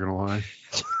scary. I'm not gonna lie.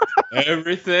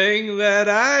 Everything that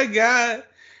I got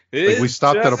is we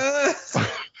stopped at a- just...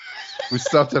 We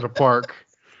stopped at a park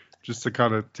just to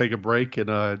kind of take a break,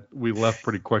 and we left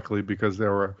pretty quickly because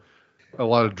there were a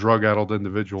lot of drug-addled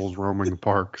individuals roaming the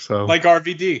park. So like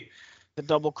RVD. The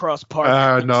double cross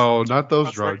part. no, not those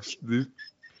That's drugs.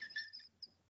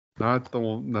 Not the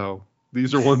one. No,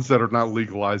 these are ones that are not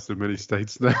legalized in many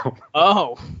states now.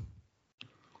 Oh.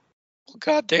 Well,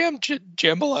 goddamn,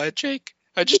 jambalaya, Jake.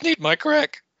 I just need my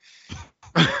crack.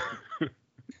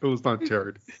 It was not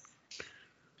charity.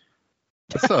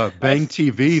 This Bang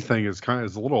TV thing is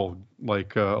a little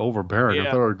like overbearing. Yeah.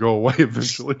 I thought it would go away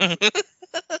eventually.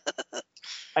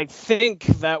 I think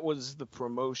that was the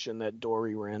promotion that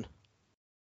Dory ran. It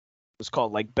was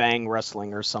called like Bang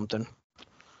Wrestling or something.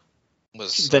 Then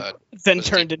was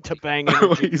turned he- into Bang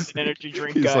Energy, He's- an energy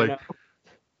drink he's guy. like, now.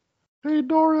 Hey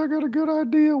Dory, I got a good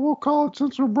idea. We'll call it,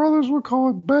 since we're brothers, we'll call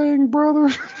it Bang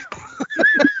Brothers.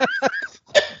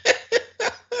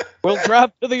 We'll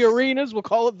drop to the arenas. We'll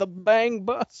call it the Bang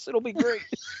Bus. It'll be great.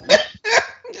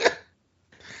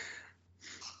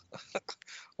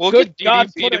 We'll Good get God,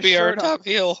 DDP put to a be our shirt on. top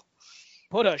heel.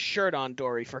 Put a shirt on,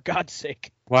 Dory, for God's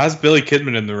sake. Why is Billy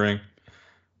Kidman in the ring?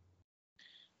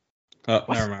 Oh,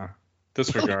 What? never mind.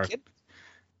 Disregard.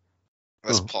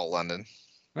 That's Oh. Paul London.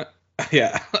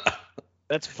 Yeah.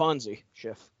 That's Fonzie,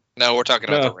 Schiff. No, we're talking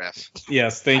about No. the ref,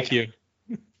 Yes, thank you.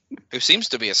 who seems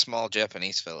to be a small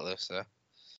Japanese fellow, though. So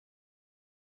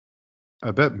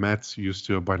I bet Matt's used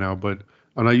to it by now, but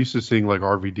I'm not used to seeing like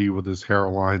RVD with his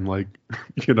hairline, like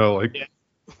like. Yeah.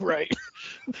 Right.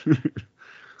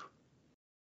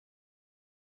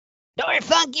 Dory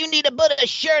Funk, you need to put a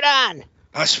shirt on.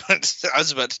 I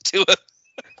was about to do a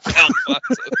Alfonso.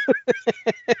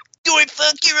 Dory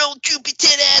Funk, your old droopy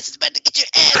tit ass is about to get your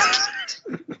ass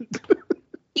kicked.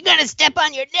 You're gonna step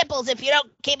on your nipples if you don't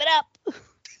keep it up.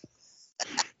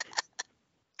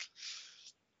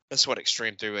 That's what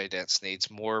Extreme Three-Way Dance needs.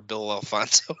 More Bill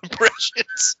Alfonso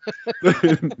impressions.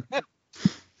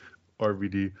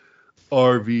 RVD.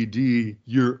 RVD,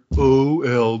 you're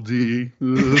OLD.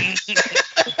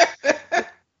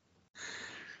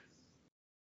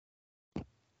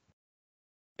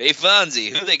 Hey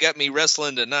Fonzie, who they got me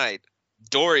wrestling tonight?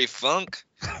 Dory Funk?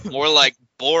 More like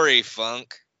Bory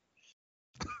Funk.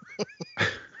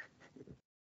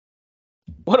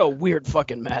 What a weird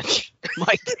fucking match.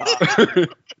 My God.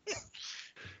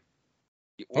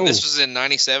 Well, this was in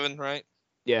 '97, right?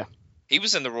 Yeah. He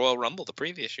was in the Royal Rumble the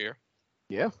previous year.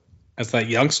 Yeah. As that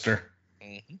youngster.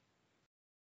 Mm-hmm.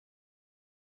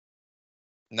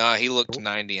 Nah, he looked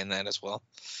 90 in that as well.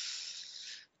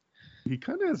 He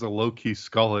kind of has a low-key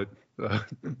skullet,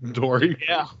 Dory.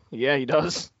 Yeah. Yeah, he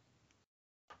does.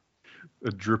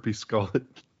 A drippy skullet.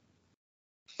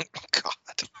 Oh,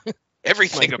 God.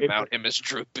 Everything My about favorite. him is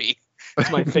droopy.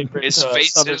 It's my favorite. His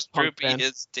face Southern is punk droopy. band.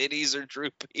 His titties are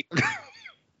droopy.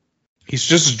 He's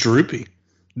just droopy.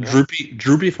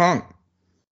 Droopy Funk.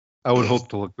 I would hope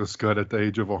to look this good at the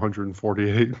age of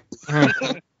 148.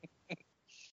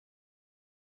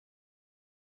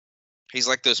 He's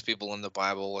like those people in the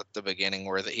Bible at the beginning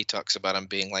where he talks about him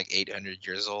being like 800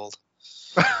 years old.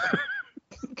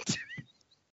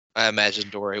 I imagine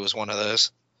Dory was one of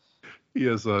those. He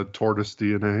has a tortoise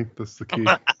DNA. That's the key.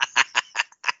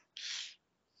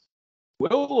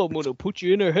 Well, I'm gonna put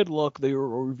you in a headlock there,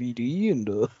 RVD,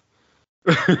 and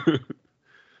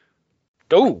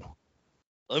oh,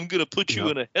 I'm going to put you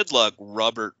in a headlock,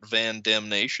 Robert Van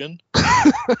Damnation.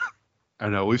 I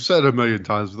know. We've said it a million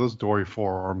times, but those Dory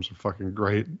forearms are fucking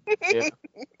great. yeah.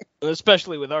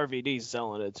 Especially with RVD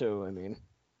selling it too. I mean,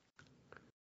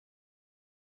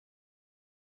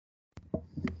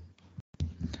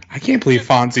 I can't believe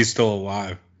Fonzie's still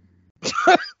alive.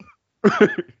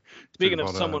 speaking of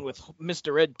someone with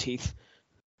Mr. Ed teeth.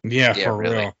 Yeah, Yeah, for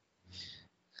really. real.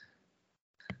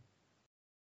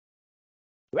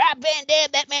 Rob Van Dam,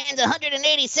 that man's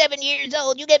 187 years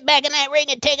old. You get back in that ring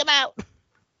and take him out.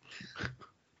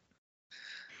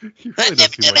 He really I've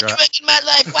does never seem done like a drug in my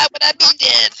life. Why would I be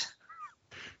dead?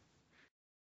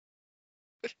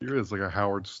 he is like a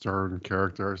Howard Stern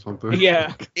character or something.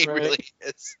 Yeah, He right. really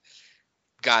is.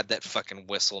 God, that fucking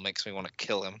whistle makes me want to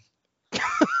kill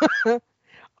him.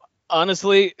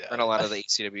 Honestly, Run a lot of the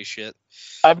ECW shit.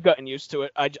 I've gotten used to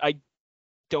it. I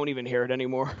don't even hear it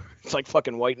anymore. It's like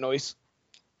fucking white noise.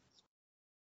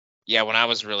 Yeah, when I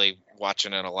was really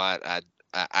watching it a lot,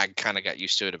 I kind of got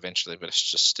used to it eventually, but it's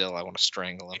just still, I want to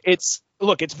strangle him. It's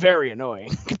very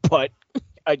annoying, but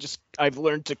I've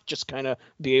learned to just kind of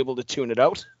be able to tune it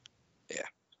out. Yeah.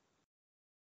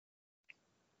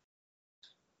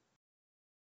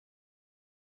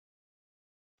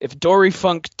 If Dory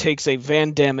Funk takes a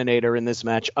Van Daminator in this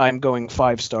match, I'm going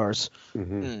 5 stars.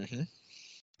 Mhm. Mm-hmm.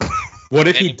 What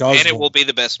if he does? And it will be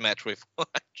the best match we've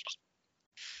watched.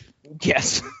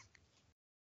 Yes.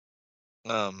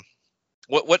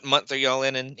 What month are y'all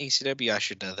in ECW? I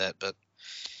should know that, but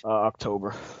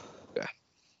October.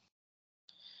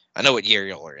 I know what year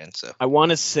y'all are in. So I want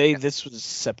to say this was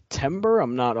September.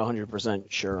 I'm not 100%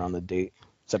 sure on the date.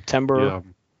 September, Yeah.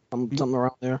 something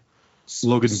around there.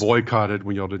 Logan boycotted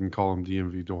when y'all didn't call him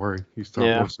DMV Dory. He stopped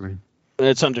Yeah. listening.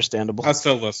 It's understandable. I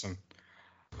still listen.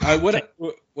 What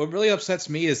really upsets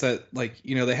me is that, like,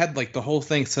 you know, they had like the whole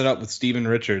thing set up with Steven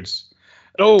Richards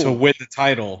to win the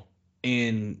title,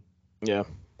 and Yeah.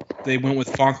 they went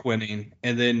with Funk winning,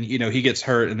 and then, you know, he gets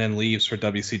hurt and then leaves for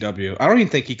WCW. I don't even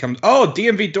think he comes. Oh,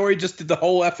 DMV Dory just did the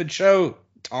whole effing show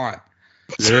taunt.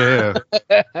 Yeah.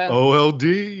 OLD.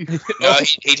 no,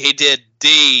 he did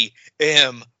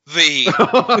DMV.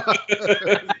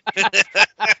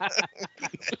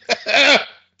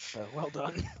 Well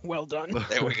done. Well done.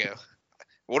 There we go.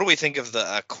 What do we think of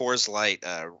the Coors Light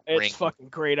ring It's fucking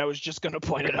great. I was just going to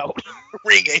point it out.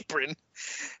 ring apron?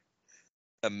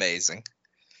 Amazing.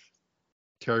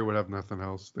 Terry would have nothing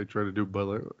else. They try to do Bud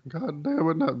Light. God damn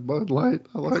it, not Bud Light.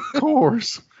 I like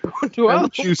Coors.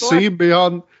 Haven't you seen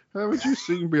beyond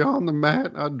the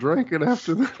mat? I drank it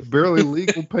after the barely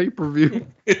legal pay-per-view.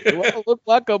 Do I look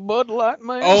like a Bud Light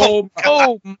man? Oh,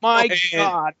 my man.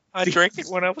 God. I drank it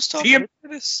when I was talking to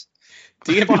this.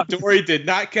 DMV Dory did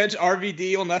not catch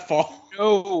RVD on that fall.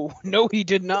 No, he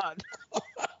did not.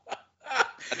 I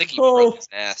think he broke his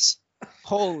ass.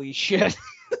 Holy shit.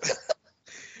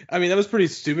 I mean, that was pretty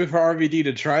stupid for RVD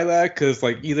to try that, because,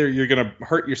 like, either you're going to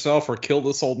hurt yourself or kill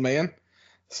this old man.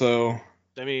 So,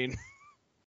 I mean,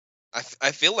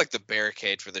 I feel like the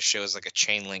barricade for the show is like a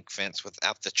chain link fence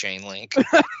without the chain link.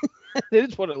 it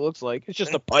is what it looks like. It's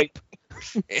just a pipe.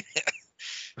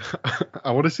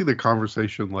 I want to see the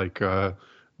conversation like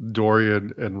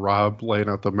Dorian and Rob laying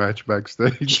out the match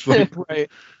backstage. Like, Right.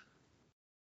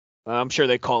 I'm sure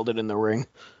they called it in the ring.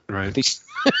 right.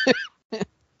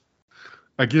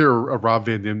 I get a Rob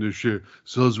Van Dam this shit.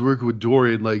 So I was working with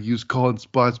Dorian, like he was calling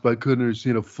spots, but I couldn't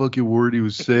understand a fucking word he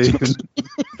was saying.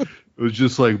 It was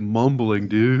just like mumbling,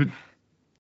 dude.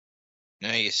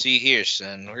 Now you see here,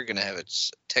 son, we're gonna have a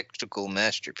technical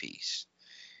masterpiece.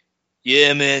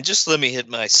 Yeah, man, just let me hit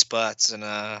my spots, and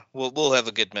we'll have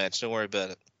a good match. Don't worry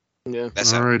about it. Yeah.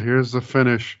 That's All how. right, here's the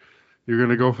finish. You're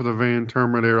gonna go for the Van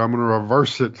Terminator. I'm gonna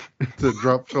reverse it to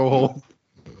drop toe hold.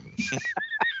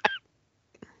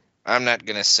 I'm not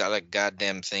gonna sell a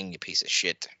goddamn thing, you piece of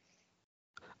shit.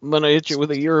 I'm gonna hit you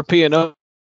with a European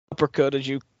uppercut as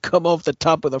you come off the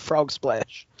top with a frog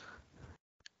splash.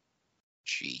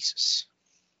 Jesus.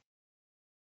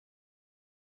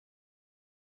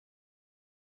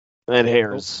 That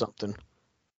hair is something.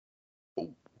 Or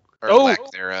Oh! lack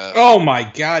thereof. Oh my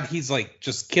God, he's like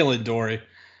just killing Dory.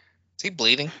 Is he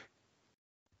bleeding?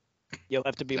 You'll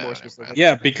have to be No, more never specific. mind.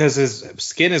 Yeah, because his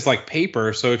skin is like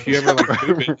paper, so if you ever like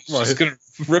move it, it's just gonna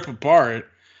rip apart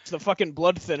It's the fucking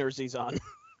blood thinners he's on.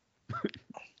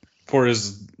 for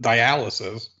his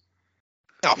dialysis.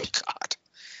 Oh God.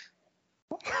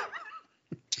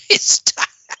 It's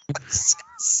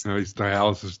dialysis. No, he's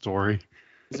dialysis story.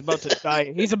 He's about to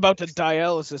die. He's about to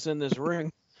dialysis in this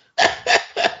ring.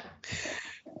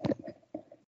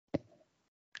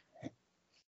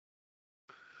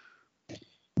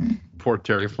 Poor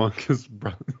Terry Funk, his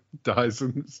brother dies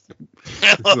in this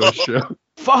show.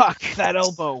 Fuck that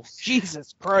elbow.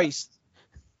 Jesus Christ.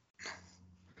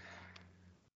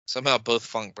 Somehow both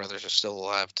Funk brothers are still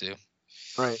alive too.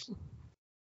 Right.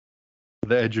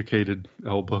 The educated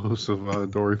elbows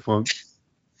of Dory Funk.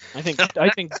 I think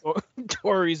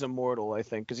Dory's immortal. I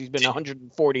think because he's been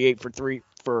 148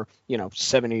 for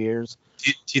 70 years.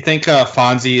 Do you think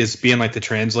Fonzie is being like the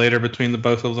translator between the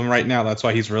both of them right now? That's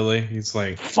why he's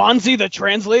like Fonzie the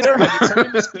translator. Have you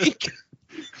heard him speak?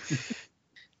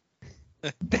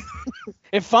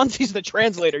 If Fonzie's the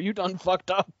translator, you done fucked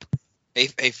up. Hey,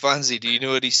 Fonzie, do you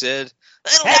know what he said?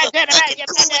 I don't know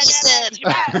what he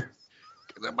said.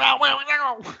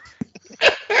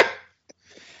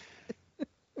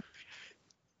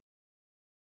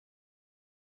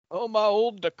 Oh, my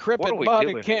old What decrepit are we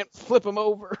body doing? can't flip him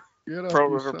over. Get up, Pro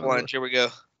you River son of Plunge. Here we go.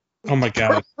 oh my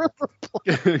God.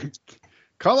 a-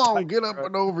 Come on, get up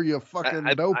and over, you fucking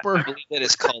I doper. believe that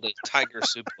is called a tiger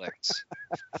suplex.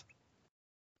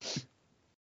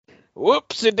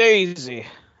 Whoopsie daisy.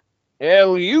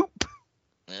 Alley-oop.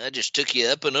 I just took you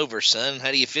up and over, son. How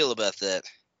do you feel about that?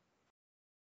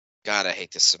 God, I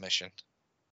hate this submission.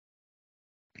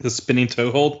 The spinning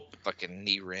toe hold. Fucking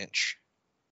knee wrench.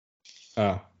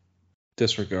 Oh,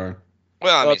 disregard.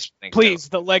 Well, I mean, spinning Please,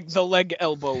 the leg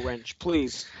elbow wrench,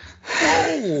 please.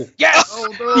 Oh Yes! Oh,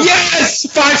 no.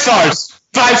 yes, 5 stars.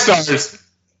 5 stars.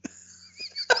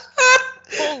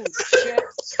 Holy shit.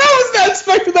 I was not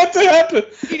expecting that to happen.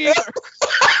 Me neither.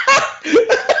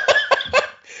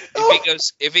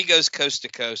 If he goes coast to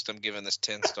coast, I'm giving this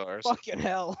 10 stars. Fucking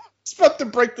hell. It's about to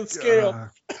break the scale. God.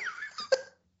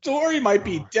 Dory might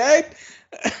be dead.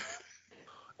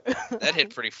 That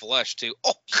hit pretty flush too.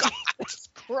 Oh God! Jesus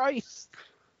Christ.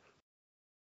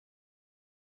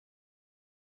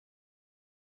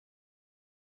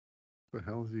 The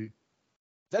hell is he?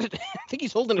 I think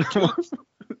he's holding a tooth.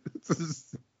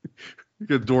 You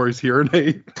get Dory's hearing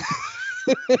aid.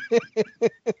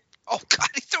 Oh God!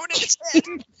 He threw it in his head.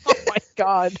 Oh my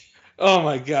god. Oh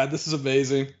my God, this is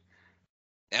amazing.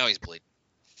 Now he's bleeding.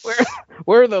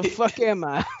 Where the fuck am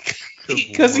I?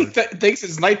 Because he Lord. thinks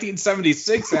it's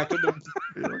 1976 after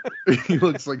the. He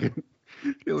looks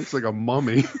like a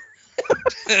mummy.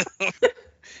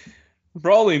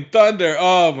 Rolling Thunder.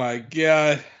 Oh my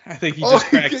God. I think he just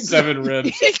cracked 7 ribs.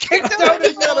 He kicked Down out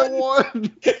another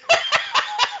one.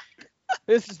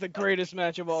 This is the greatest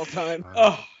match of all time.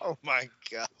 Oh, Oh my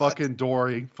God! Fucking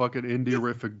Dory, fucking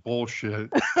Indie-rific bullshit.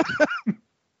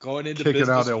 going into Kick it business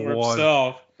out at for one.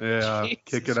 himself. Yeah, Jesus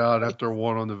kick it out after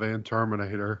one on the Van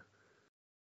Terminator.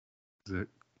 Is it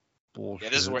bullshit? Yeah,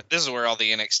 this is where all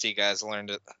the NXT guys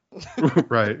learned it.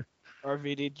 Right.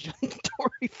 RVD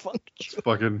Dory Funk.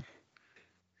 Fucking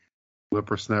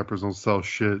whippersnappers don't sell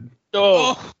shit.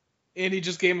 Oh, Oh, and he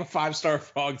just gave him a 5-star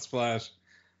frog splash.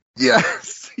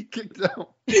 Yes, he kicked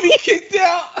out. And he kicked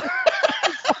out.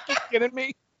 kidding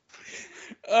me?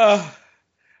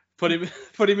 Put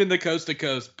him in the coast to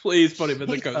coast. Please put him in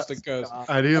the coast to coast.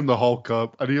 I need him to Hulk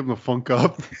up. I need him to funk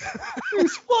up.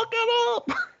 He's fucking up.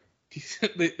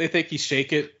 They think he's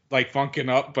shake it like funking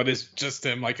up, but it's just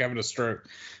him like having a stroke.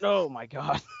 Oh my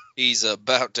god. He's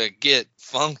about to get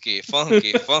funky,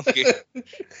 funky, funky.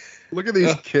 Look at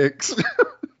these kicks.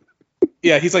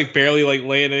 Yeah, he's like barely like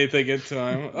laying anything into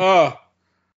him. Oh.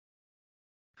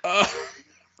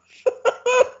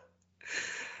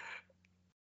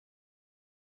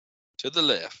 To the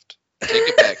left. Take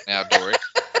it back now, Dory.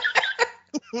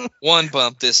 One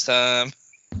bump this time.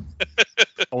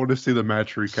 I want to see the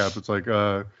match recap. It's like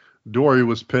Dory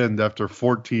was pinned after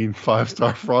 14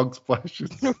 5-star frog splashes.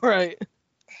 Right.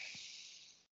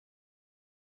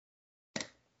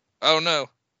 Oh no.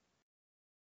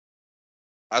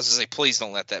 I was gonna say, please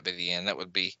don't let that be the end. That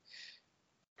would be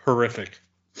Horrific.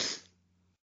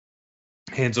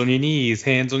 Hands on your knees.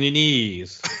 Hands on your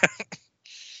knees.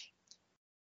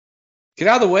 Get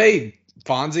out of the way,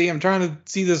 Fonzie. I'm trying to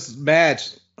see this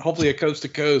match. Hopefully a coast to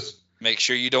coast. make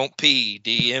sure you don't pee.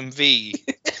 DMV.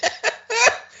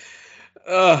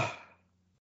 Oh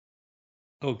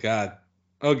God.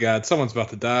 Oh God. Someone's about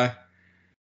to die.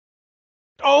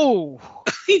 Oh,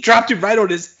 He dropped him right on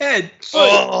his head.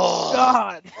 Oh.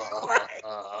 God.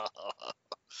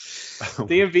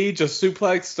 DMV just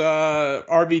suplexed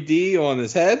RVD on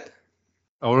his head.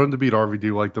 I want him to beat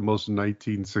RVD like the most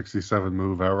 1967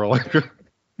 move ever. Like,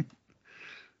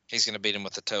 He's gonna beat him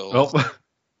with the toe. oh,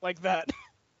 Like that.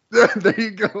 there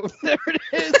you go. There it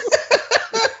is.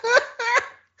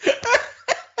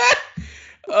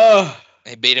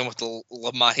 He beat him with the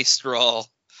La Maestral.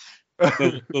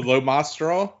 The low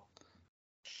Mastral.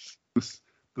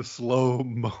 The slow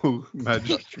mo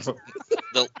magic stroke.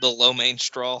 The low main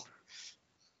straw.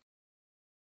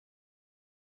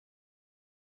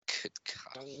 Good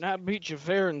God. Not beat you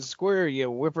fair and square, you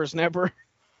whippersnapper.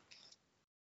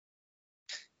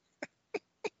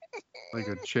 Like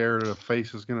a chair to the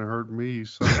face is gonna hurt me, you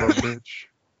son of a bitch.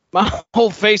 My whole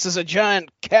face is a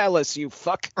giant callus, you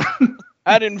fuck.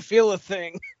 I didn't feel a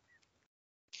thing.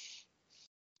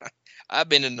 I've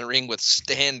been in the ring with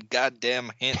Stan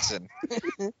goddamn Hansen.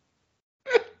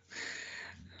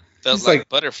 Felt It's like like-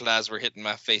 butterflies were hitting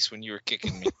my face when you were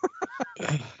kicking me.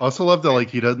 I also love that like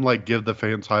he doesn't like give the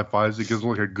fans high fives. He gives them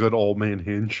like a good old man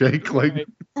handshake. Like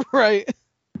Right. Right.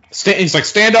 He's like,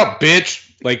 stand up, bitch.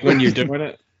 Like when you're doing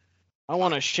it. I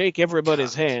want to shake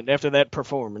everybody's hand after that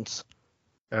performance.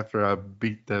 after I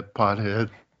beat that pothead.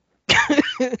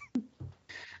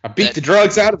 I beat the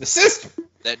drugs out of the system.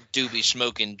 That doobie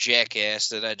smoking jackass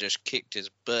that I just kicked his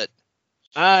butt.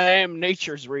 I am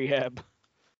nature's rehab.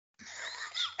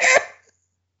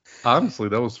 Honestly,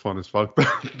 that was fun as fuck. I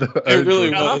It really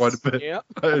enjoyed that was. quite a bit. Yeah.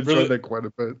 I enjoyed really- that quite a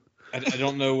bit. I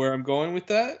don't know where I'm going with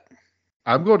that.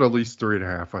 I'm going at least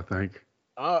 3.5, I think.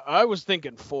 I was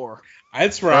thinking 4.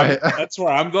 That's where Right. that's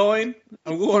where I'm going.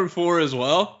 I'm going 4 as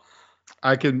well.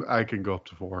 I can go up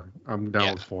to 4. I'm down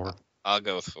Yeah. with 4. I'll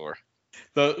go with 4.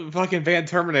 The fucking Van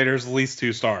Terminator's at least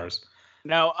 2 stars.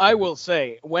 Now, I will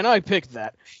say, when I picked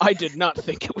that, I did not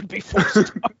think it would be 4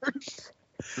 stars.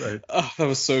 Right. Oh, that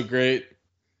was so great.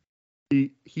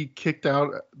 He kicked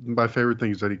out. My favorite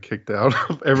thing is that he kicked out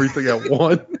of everything at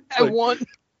one. I won.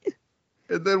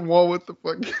 And then one with the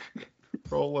fucking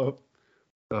roll up.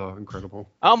 Oh, incredible.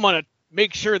 I'm going to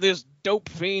make sure this dope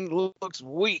fiend looks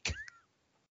weak.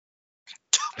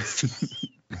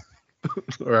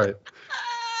 All right.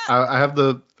 I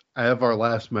have our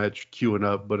last match queuing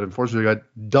up, but unfortunately I got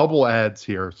double ads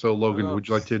here. So Logan, Oh. would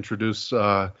you like to introduce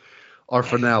our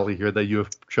finale here that you have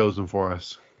chosen for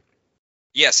us?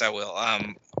 Yes, I will.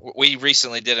 We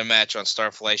recently did a match on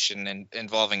Starflation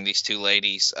involving these two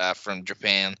ladies from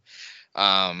Japan.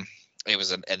 It was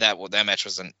that match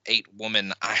was an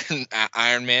 8-woman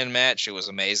Iron Man match. It was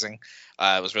amazing.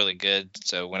 It was really good.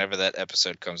 So whenever that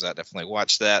episode comes out, definitely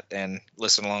watch that and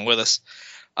listen along with us.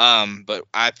 But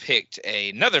I picked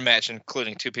another match,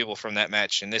 including 2 people from that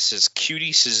match, and this is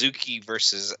Cutie Suzuki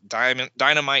versus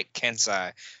Dynamite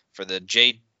Kensai for the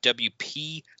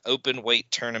JWP Open Weight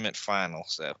Tournament Final.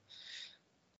 So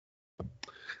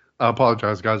I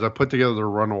apologize, guys. I put together the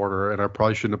run order, and I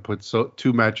probably shouldn't have put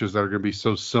 2 matches that are going to be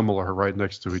so similar right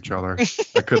next to each other.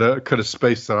 I could have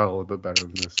spaced that out a little bit better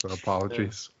than this. So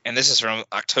apologies. and this is from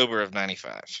October of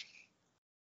 '95.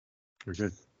 You're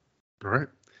good. All right.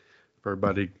 If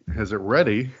everybody has it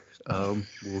ready,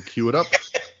 we'll cue it up.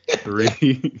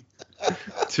 3,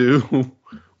 2,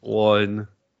 1,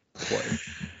 play.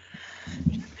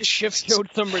 Shift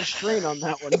showed some restraint on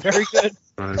that one. Very good.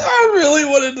 All right. I really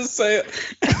wanted to say it.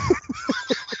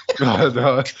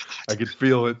 No, I could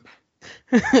feel it.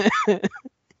 All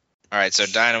right, so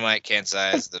Dynamite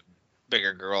Kensai is the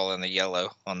bigger girl in the yellow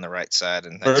on the right side,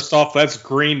 and First off, that's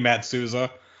green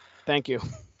Matsuza. Thank you.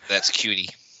 that's Cutie.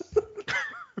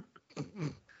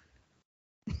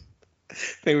 I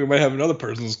think we might have another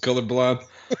person who's colorblind. Well,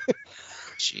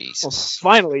 Jesus.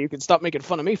 finally, you can stop making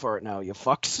fun of me for it now, you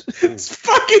fucks. It's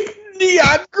fucking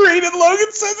neon green, and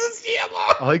Logan says it's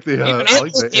yellow. I like the Even I like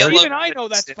it's the yellow. Even I know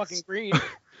that's fucking green.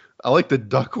 I like the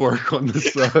duck work on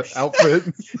this outfit.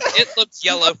 It looks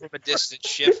yellow from a distance.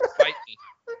 Shift, fight me.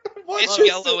 It's is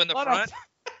yellow it? in the Lot front.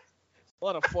 A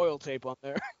lot of foil tape on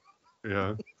there.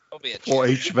 Yeah. It'll be a Full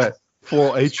check.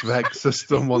 HVAC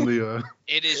system on the.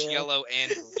 It is Yeah. yellow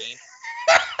and green.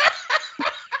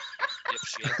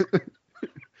 Dipshit.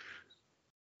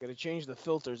 Gotta change the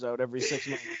filters out every 6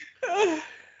 months.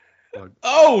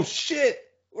 Oh shit!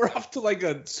 We're off to like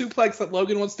a suplex that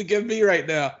Logan wants to give me right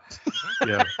now.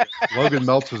 Yeah. Logan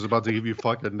Meltzer's about to give you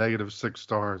fucking -6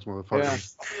 stars, motherfucker. Yeah.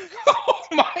 Oh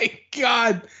my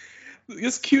god!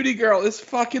 This cutie girl is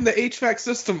fucking the HVAC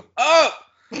system up.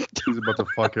 He's about to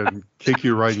fucking kick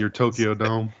you right in your Tokyo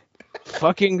Dome.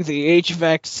 Fucking the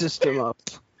HVAC system up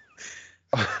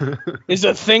is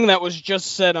a thing that was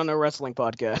just said on a wrestling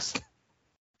podcast.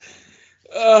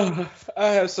 I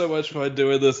have so much fun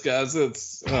doing this, guys.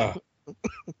 It's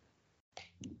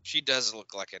She does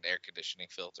look like an air conditioning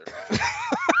filter.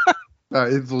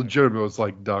 It's legitimate. It's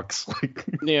like ducks. Like,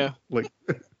 Yeah. like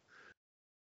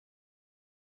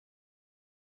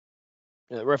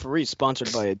The referee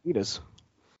sponsored by Adidas.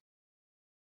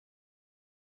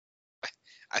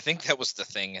 I think that was the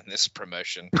thing in this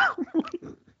promotion.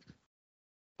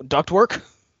 Ductwork?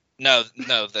 No,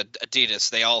 the Adidas.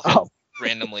 They all have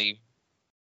randomly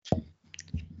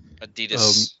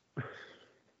Adidas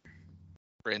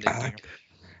branding. there.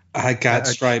 I got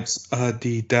stripes.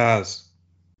 Adidas.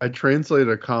 I translated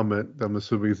a comment that I'm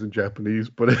assuming is in Japanese,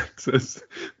 but it says,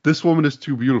 "This woman is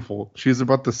too beautiful. She is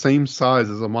about the same size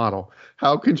as a model.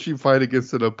 How can she fight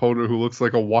against an opponent who looks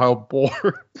like a wild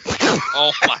boar?"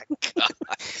 Oh my god!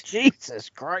 Jesus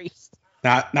Christ.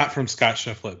 Not from Scott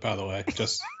Shiflett, by the way.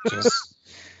 Just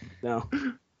No. I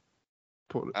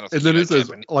don't And think then you it says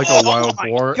know Japanese. like a wild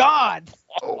boar. God.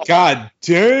 God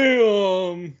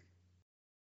damn.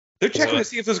 They're checking to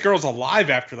see if this girl's alive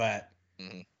after that.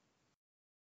 Mhm.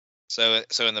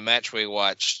 So in the match we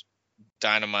watched,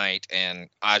 Dynamite and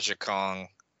Aja Kong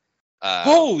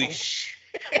Holy shit.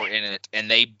 were in it, and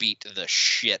they beat the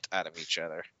shit out of each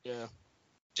other Yeah.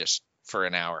 just for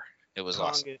an hour. It was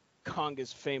awesome. Kong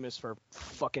is famous for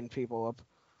fucking people up.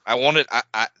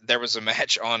 There was a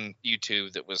match on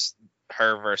YouTube that was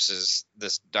her versus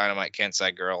this Dynamite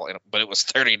Kansai girl, but it was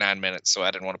 39 minutes, so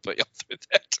I didn't want to put y'all through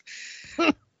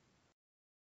that.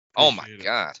 Oh my Appreciate it.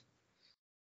 god.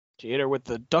 She hit her with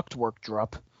the ductwork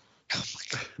drop. Oh my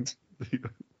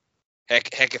god.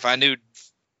 Heck, if I knew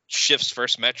Shift's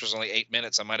first match was only 8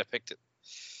 minutes, I might have picked it.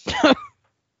 Oh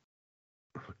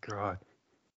god.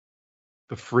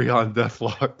 The Freon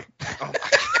Deathlock. Oh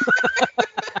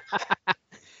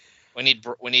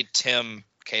my we need Tim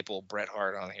Capel Bret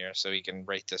Hart on here so he can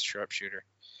rate this sharpshooter.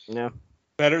 Yeah.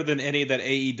 Better than any that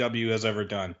AEW has ever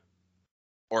done.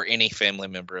 Or any family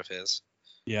member of his.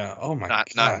 Yeah. Oh my Not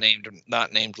god.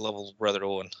 not named Level Brother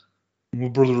Owen. My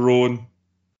brother Rowan.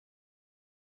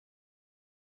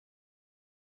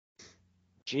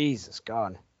 Jesus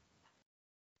God.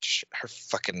 Her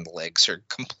fucking legs are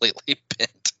completely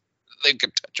bent. They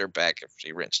could touch her back if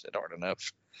she wrenched it hard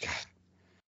enough.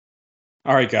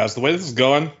 All right, guys. The way this is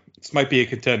going, this might be a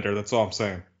contender. That's all I'm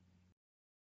saying.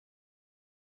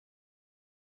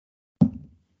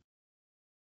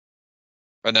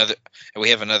 We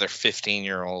have another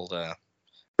 15-year-old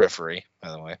referee,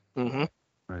 by the way. Mm-hmm.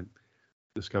 Right.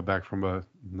 Just got back from a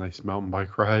nice mountain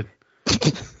bike ride.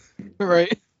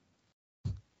 Right.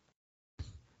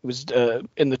 It was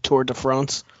in the Tour de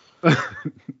France. The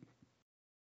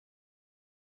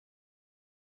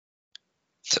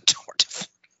Tour de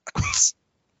France.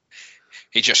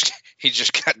 He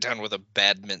just got done with a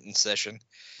badminton session.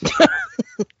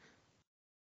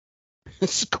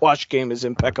 Squash game is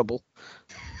impeccable.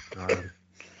 God.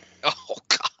 Oh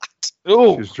god.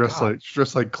 Oh, She's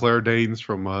dressed like Claire Danes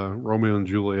from Romeo and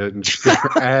Juliet, and she got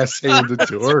her ass handed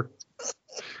to her.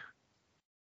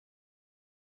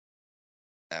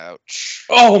 Ouch.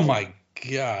 Oh my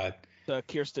god.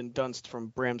 Kirsten Dunst from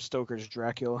Bram Stoker's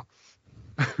Dracula.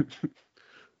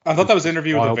 I thought that was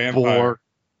Interview with a Wild Vampire. boar.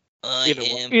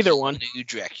 Either one. New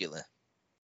Dracula.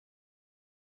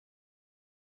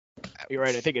 You're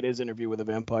right. I think it is Interview with a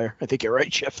Vampire. I think you're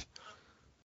right, Chef.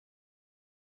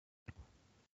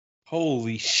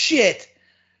 Holy shit.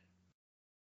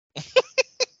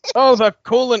 Oh, the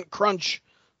coolant crunch.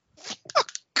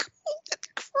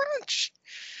 Crunch.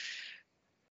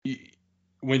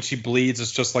 When she bleeds,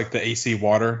 it's just like the AC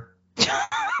water.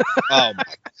 Oh my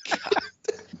god.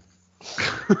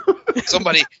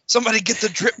 Somebody get the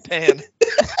drip pan.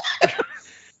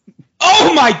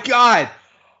 Oh my god.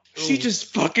 She Ooh.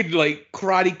 just fucking like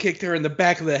karate kicked her in the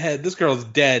back of the head. This girl's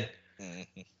dead.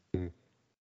 Mm-hmm.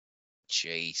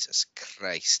 Jesus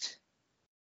Christ.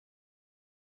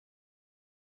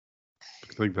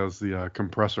 I think that was the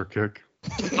compressor kick.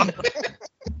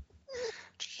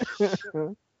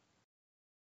 Did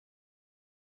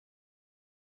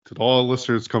all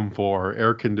listeners come for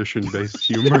air condition based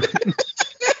humor?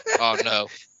 Oh no.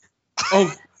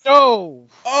 Oh, No.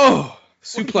 oh, What are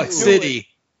Suplex you City.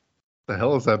 The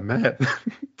hell is that mat?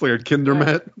 It's like a kinder Yeah.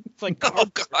 mat. It's like Oh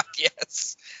god,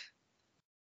 yes.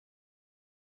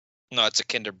 No, it's a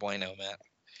Kinder Bueno, Matt.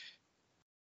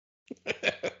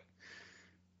 That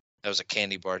was a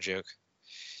candy bar joke.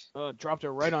 dropped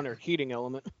her right on her heating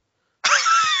element.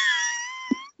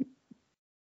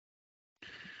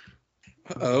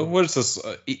 Oh, what is this?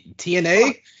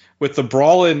 TNA with the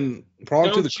brawling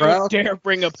Don't through the you crowd? dare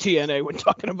bring up TNA when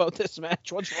talking about this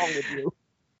match. What's wrong with you?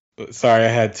 Sorry, I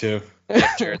had to.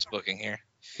 Jeff Jarrett's booking here.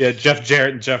 Yeah, Jeff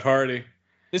Jarrett and Jeff Hardy.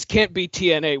 This can't be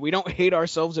TNA. We don't hate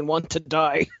ourselves and want to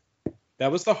die.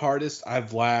 That was the hardest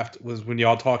I've laughed was when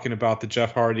y'all talking about the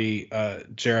Jeff Hardy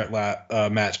Jarrett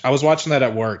match. I was watching that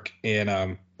at work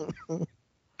and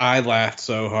I laughed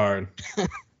so hard.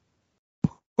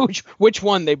 Which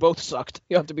one? They both sucked.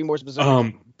 You have to be more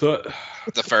specific. The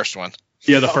first one.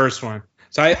 Yeah, the first one.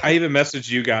 So I even messaged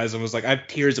you guys and was like, I have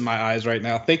tears in my eyes right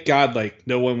now. Thank God, like,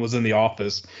 no one was in the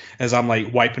office as I'm,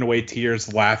 like, wiping away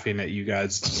tears laughing at you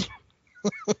guys.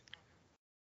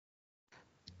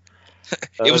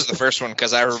 It was the first one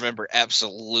because I remember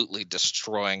absolutely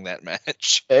destroying that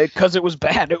match. Because it was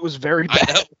bad. It was very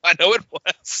bad. I know it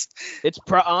was. It's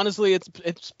honestly,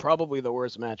 it's probably the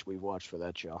worst match we've watched for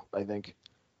that show, I think.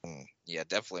 Yeah,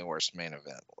 definitely worst main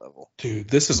event level. Dude,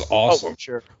 this is awesome. Oh,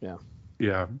 sure. Yeah.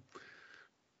 Yeah.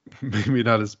 Maybe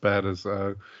not as bad as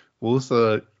what was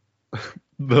the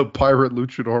pirate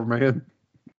luchador man?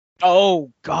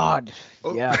 Oh God.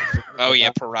 Oh. Yeah. Oh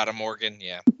yeah, Parada Morgan,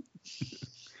 yeah.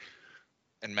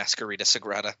 And Masquerita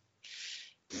Sagrada.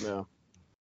 Yeah.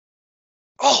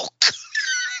 Oh God.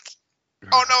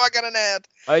 Oh no, I got an ad.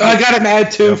 I got an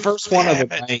ad too. Yep. First one of the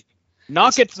Damn it. night.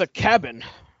 Knock it to the cabin.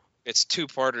 It's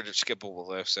two-parter to skippable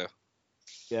though, so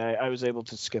Yeah, I was able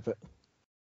to skip it.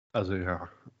 I was like, yeah.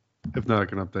 If not, I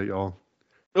can update y'all.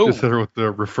 Ooh. Just hit her with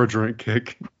the refrigerant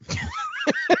kick.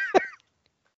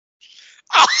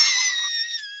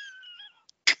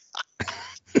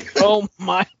 Oh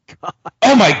my God.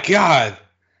 Oh my God.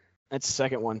 That's the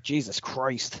second one. Jesus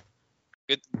Christ.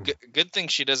 good thing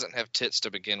she doesn't have tits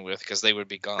to begin with, because they would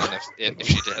be gone if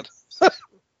she did. That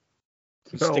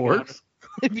Sticking works.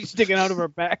 It'd be sticking out of her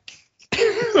back.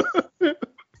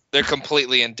 They're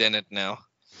completely indented now.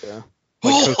 Yeah.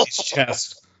 Like Cody's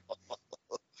chest.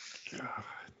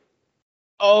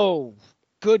 Oh,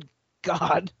 good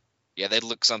God. Yeah, they'd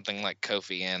look something like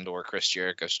Kofi and or Chris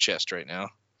Jericho's chest right now.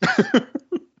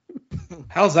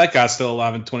 How's that guy still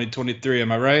alive in 2023?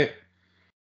 Am I right?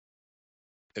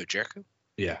 Who, Jericho?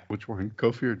 Yeah. Which one?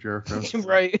 Kofi or Jericho?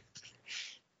 Right.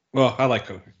 Well, I like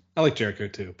Kofi. I like Jericho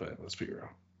too, but let's be real.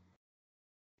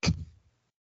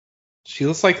 She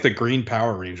looks like the Green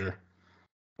Power Ranger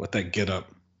with that get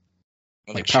up.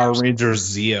 I Like think she Power looks- Ranger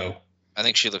Zeo. I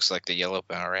think she looks like the yellow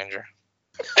Power Ranger.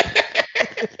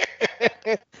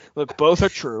 Look, both are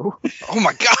true. Oh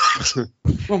my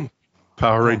God!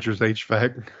 Power Rangers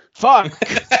HVAC. Fuck.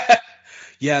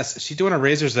 Yes, is she doing a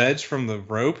razor's edge from the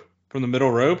rope, from the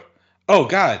middle rope? Oh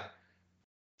God!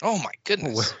 Oh my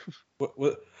goodness!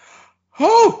 What?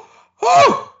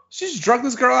 Oh! She's drug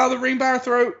this girl out of the ring by her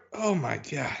throat. Oh my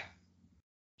God!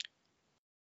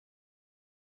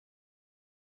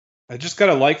 I just got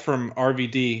a like from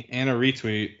RVD and a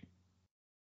retweet.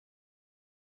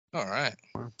 All right.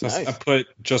 Nice. I put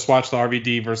just watch the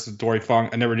RVD versus Dory Funk.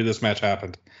 I never knew this match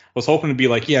happened. I was hoping to be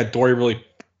like, yeah, Dory really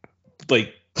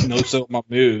like knows some of my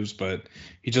moves, but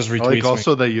he just I retweets like me.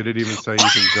 also that you didn't even say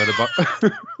anything good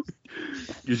about.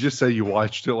 You just say you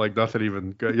watched it like nothing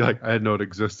even good. You're like, I didn't know it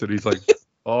existed. He's like,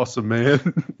 awesome, man.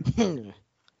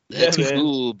 That's man.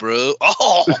 cool, bro.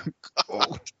 Oh,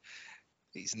 God.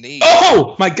 These knees.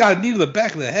 Oh my God! Knee to the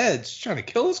back of the head. She's trying to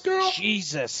kill this girl.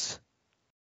 Jesus.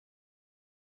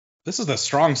 This is the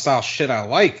strong style shit I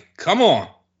like. Come on.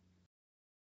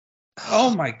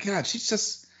 Oh my God! She's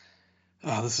just.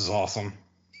 Oh, this is awesome.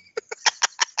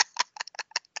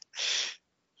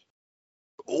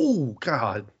 Oh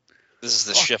God! This is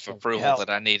the chef Fucking approval hell. that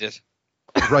I needed.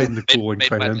 Right in the cooling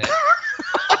Made my fan. day.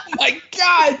 Oh my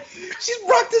God! She's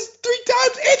rocked this 3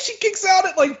 times and she kicks out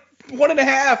at like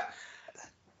 1.5.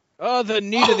 Oh, the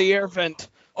knee to the air vent.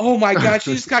 Oh my God!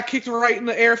 She just got kicked right in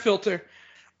the air filter.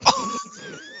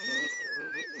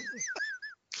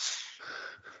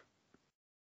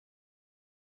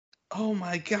 Oh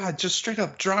my God! Just straight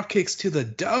up drop kicks to the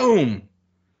dome.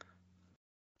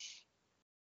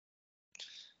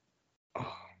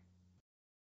 Oh.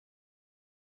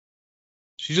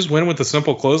 She just went with the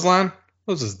simple clothesline.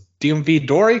 What was this, DMV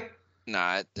Dory?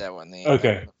 Nah, that wasn't the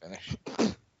Okay. finish.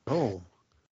 Oh.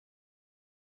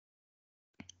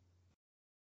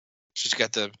 She's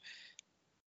got the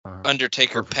Uh,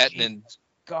 Undertaker perfect.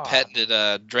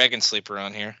 patented Dragon Sleeper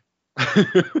on here.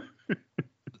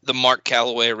 The Mark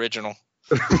Calloway original.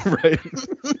 Right.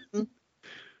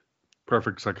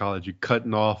 Perfect psychology,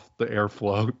 cutting off the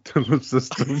airflow to the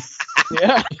system.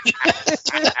 Yeah.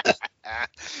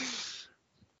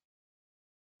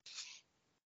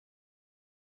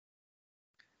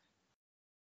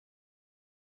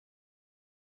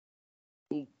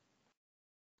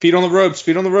 Feet on the ropes.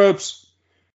 Feet on the ropes.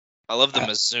 I love the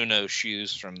Mizuno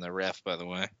shoes from the ref, by the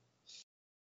way.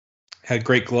 Had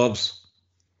great gloves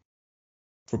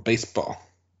for baseball.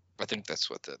 I think that's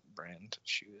what the brand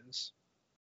shoe is.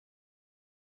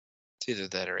 It's either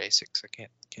that or Asics. I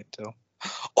can't tell.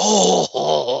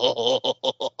 Oh!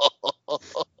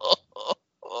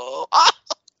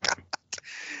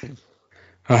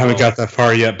 I haven't got that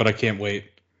far yet, but I can't wait.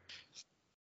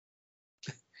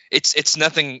 It's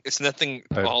nothing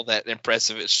Right. all that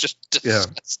impressive. It's just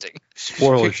disgusting.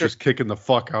 Spoilers, just kicking the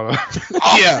fuck out of.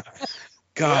 Yeah.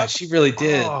 God, she really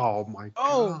did. Oh my god.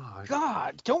 Oh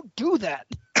God! Don't do that.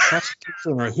 That's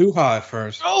her hoo-ha at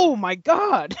first. Oh my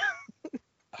God!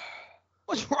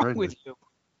 What's wrong Brendan. with you?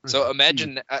 So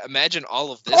imagine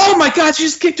all of this. Oh my God, she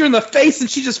just kicked her in the face and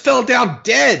she just fell down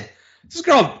dead. This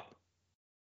girl,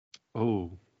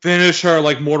 Oh, finish her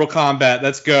like Mortal Kombat.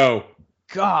 Let's go.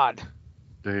 God.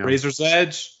 damn. Razor's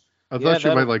Edge. I Yeah, thought she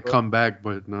might that'll like work. come back,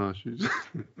 but no, she's.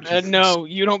 No,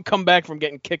 you don't come back from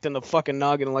getting kicked in the fucking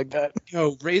noggin like that.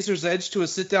 Yo, Razor's Edge to a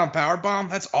sit-down power bomb.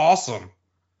 That's awesome.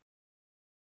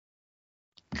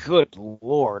 Good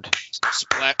Lord.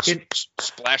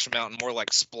 Splash Mountain, more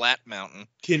like Splat Mountain.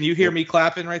 Can you hear me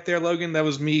clapping right there, Logan? That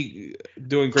was me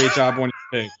doing a great job on your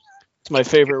thing. It's my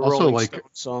favorite Also, Rolling like- Stone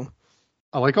song.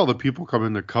 I like all the people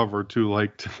coming to cover too,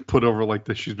 like to put over like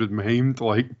that she's been maimed.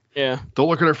 Like, Yeah. don't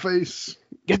look at her face.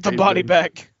 Get the Amen. body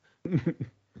back.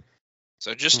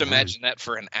 So just Mhm. imagine that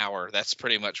for an hour. That's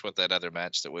pretty much what that other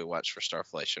match that we watched for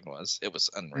Starflation was. It was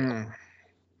unreal.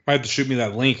 Might have to shoot me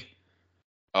that link.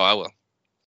 Oh, I will.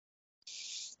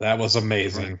 That was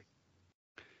amazing.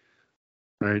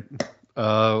 Right.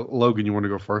 Logan, you want to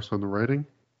go first on the writing?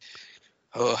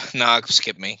 Oh, nah,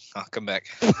 skip me. I'll come back.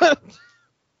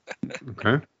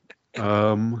 Okay.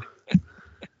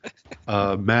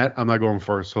 Matt, I'm not going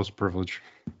first. Host privilege.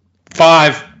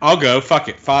 5. I'll go. Fuck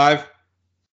it. 5.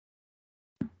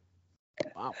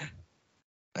 Wow.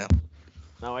 Yeah.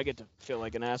 Now I get to feel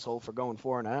like an asshole for going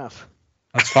 4.5.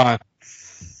 That's fine.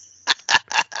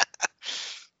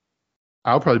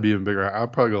 I'll probably be even bigger. I'll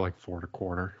probably go like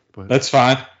 4.25. But That's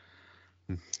fine.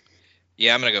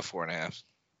 Yeah, I'm gonna go 4.5.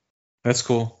 That's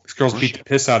cool. These girls beat the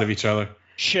piss out of each other.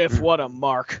 Schiff, what a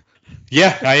mark.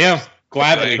 Yeah, I am.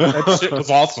 Gladly. That shit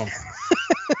was awesome.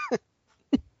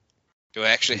 Do I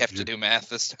actually have to do math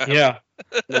this time? Yeah.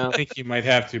 No. I think you might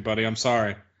have to, buddy. I'm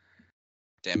sorry.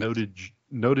 Damn it.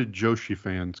 noted Joshi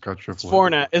fan, Scott Schiff. It's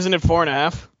 4.5. Isn't it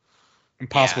 4.5?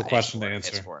 Impossible Yeah, question to It's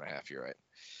answer. 4.5. You're right.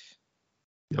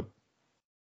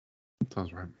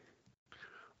 Sounds right.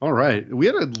 All right. We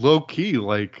had a low key,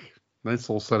 like, nice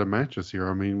little set of matches here.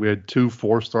 I mean, we had 2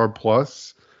 4-star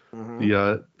plus.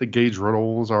 Mhm. The Gage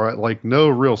Riddle was all right. Like, no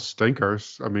real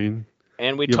stinkers. I mean,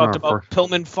 And we Give talked our about first-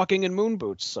 Pillman fucking in moon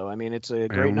boots. So, I mean, it's a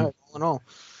great And- night all in all.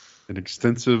 an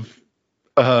extensive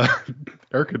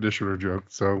air conditioner joke.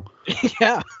 So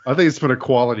Yeah. I think it's been a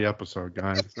quality episode,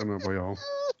 guys. I don't know about y'all.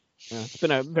 Yeah, it's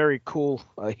been a very cool,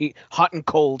 hot and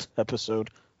cold episode.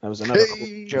 That was another Hey.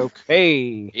 cool joke.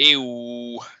 Hey.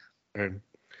 Ew. And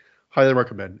highly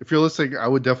recommend. If you're listening, I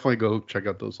would definitely go check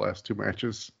out those last 2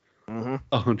 matches. Mm-hmm.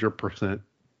 100%.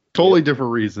 Totally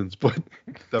different reasons, but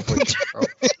definitely. check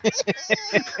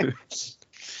out.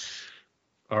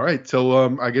 All right,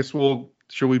 so I guess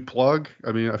should we plug?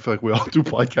 I mean, I feel like we all do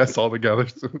podcasts all together.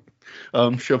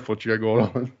 So, Chef, what you got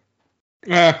going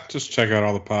on? Just check out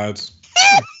all the pods.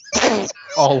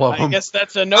 All of I them. guess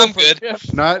that's a no I'm for good.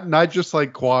 Schiff. Not just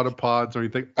like quadrapods or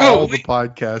anything. Oh, All the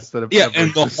podcasts that have Yeah, ever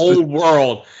in the existed. whole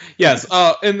world. Yes.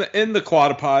 In the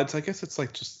quadrupods, I guess it's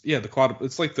like just the quad.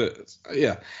 It's like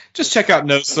Just check out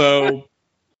Noso,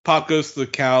 Pop Goes to the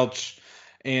Couch,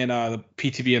 and the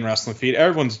PTB and Wrestling Feed.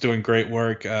 Everyone's doing great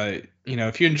work.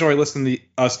 If you enjoy listening to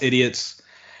us idiots,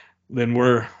 then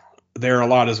we're there a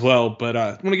lot as well. But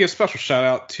I want to give a special shout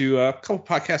out to a couple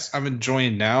podcasts I'm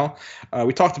enjoying now.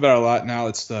 We talked about it a lot now.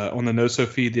 It's on the Noso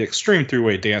Feed, the Extreme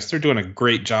Three-Way Dance. They're doing a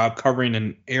great job covering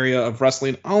an area of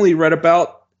wrestling I only read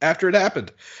about after it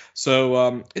happened.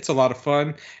 So it's a lot of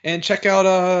fun. And check out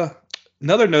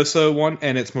another Noso one,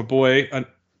 and it's my boy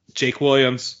Jake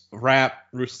Williams, Rap,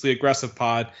 Ruthlessly Aggressive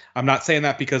pod. I'm not saying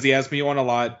that because he has me on a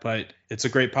lot, but it's a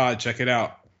great pod. Check it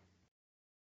out.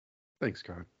 Thanks,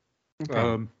 Con.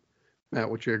 Okay. Matt,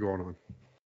 what you got going on?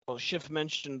 Well, Schiff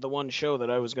mentioned the one show that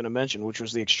I was going to mention, which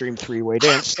was the Extreme Three-Way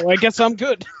Dance, so I guess I'm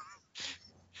good.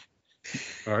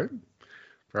 All right.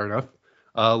 Fair enough.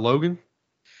 Logan?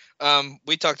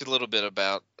 We talked a little bit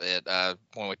about it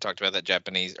when we talked about that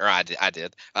Japanese, or I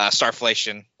did.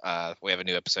 Starflation. We have a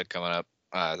new episode coming up.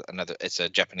 It's a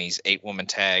Japanese 8-woman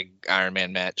tag Iron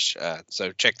Man match.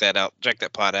 So check that out. Check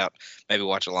that pod out. Maybe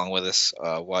watch along with us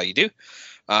while you do.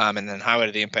 And then Highway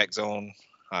to the Impact Zone.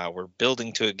 We're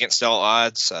building to Against All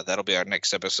Odds. That'll be our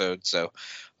next episode. So,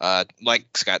 like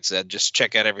Scott said, just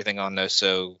check out everything on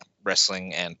NoSo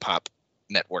Wrestling and Pop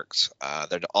networks.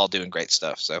 They're all doing great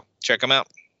stuff. So check them out.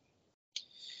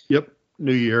 Yep.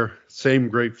 New year. Same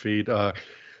great feed.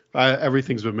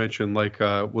 Everything's been mentioned, like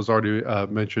was already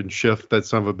mentioned. Schiff, that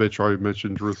son of a bitch, already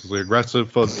mentioned Ruthlessly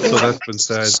Aggressive. So that's been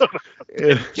said.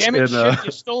 Damn it, Schiff,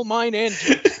 you stole mine and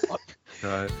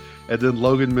and then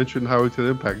Logan mentioned Highway to the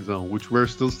Impact Zone, which we're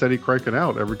still steady cranking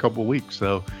out every couple of weeks.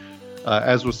 So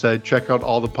as was said, check out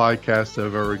all the podcasts that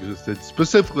have ever existed,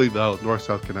 specifically the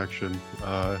North-South Connection,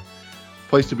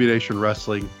 Place to Be Nation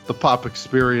Wrestling, the Pop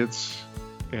Experience,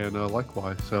 and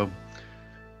likewise. So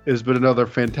it has been another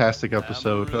fantastic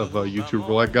episode of YouTube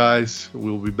Roulette, guys.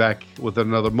 We'll be back within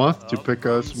another month to pick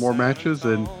some more matches,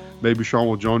 and maybe Sean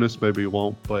will join us, maybe he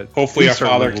won't. But hopefully our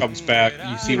father comes back.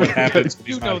 You see what happens.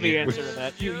 You know the answer to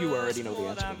that. You already know the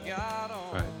answer to that.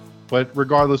 All right. But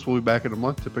regardless, we'll be back in a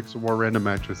month to pick some more random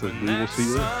matches, and we will see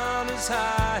you then. Sun is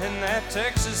high in that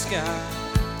Texas sky.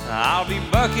 I'll be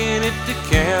bucking at the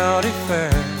county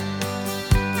fair.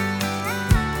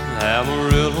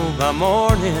 Amarillo by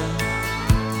morning,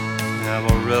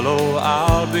 Amarillo,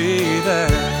 I'll be there.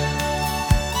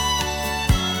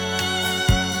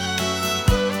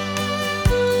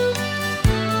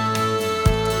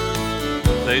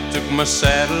 They took my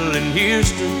saddle in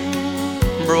Houston,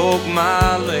 broke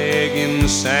my leg in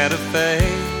Santa Fe,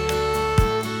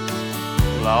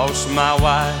 lost my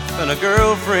wife and a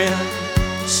girlfriend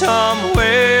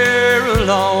somewhere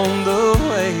along the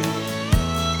way.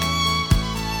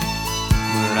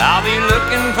 But I'll be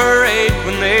looking for 8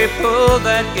 when they pull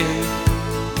that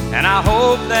gate, and I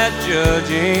hope that judge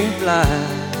ain't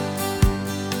blind.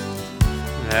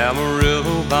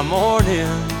 Amarillo by morning,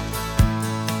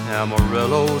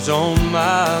 Amarillo's on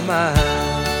my mind.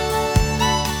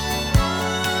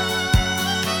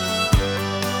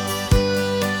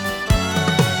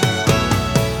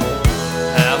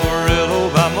 Amarillo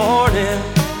by morning,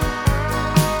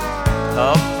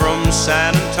 up from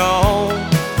San Antonio.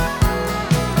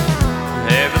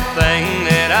 Everything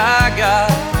that I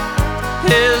got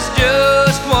is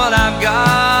just what I've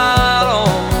got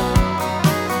on.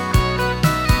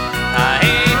 I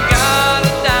ain't got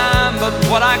a dime, but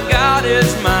what I got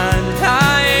is mine.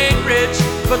 I ain't rich,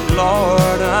 but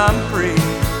Lord, I'm free.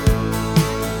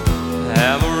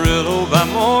 Amarillo by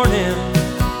morning,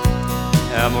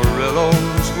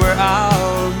 Amarillo's where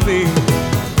I'll be.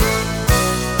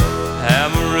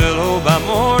 Amarillo by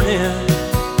morning,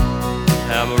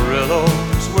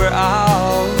 Amarillo's where I'll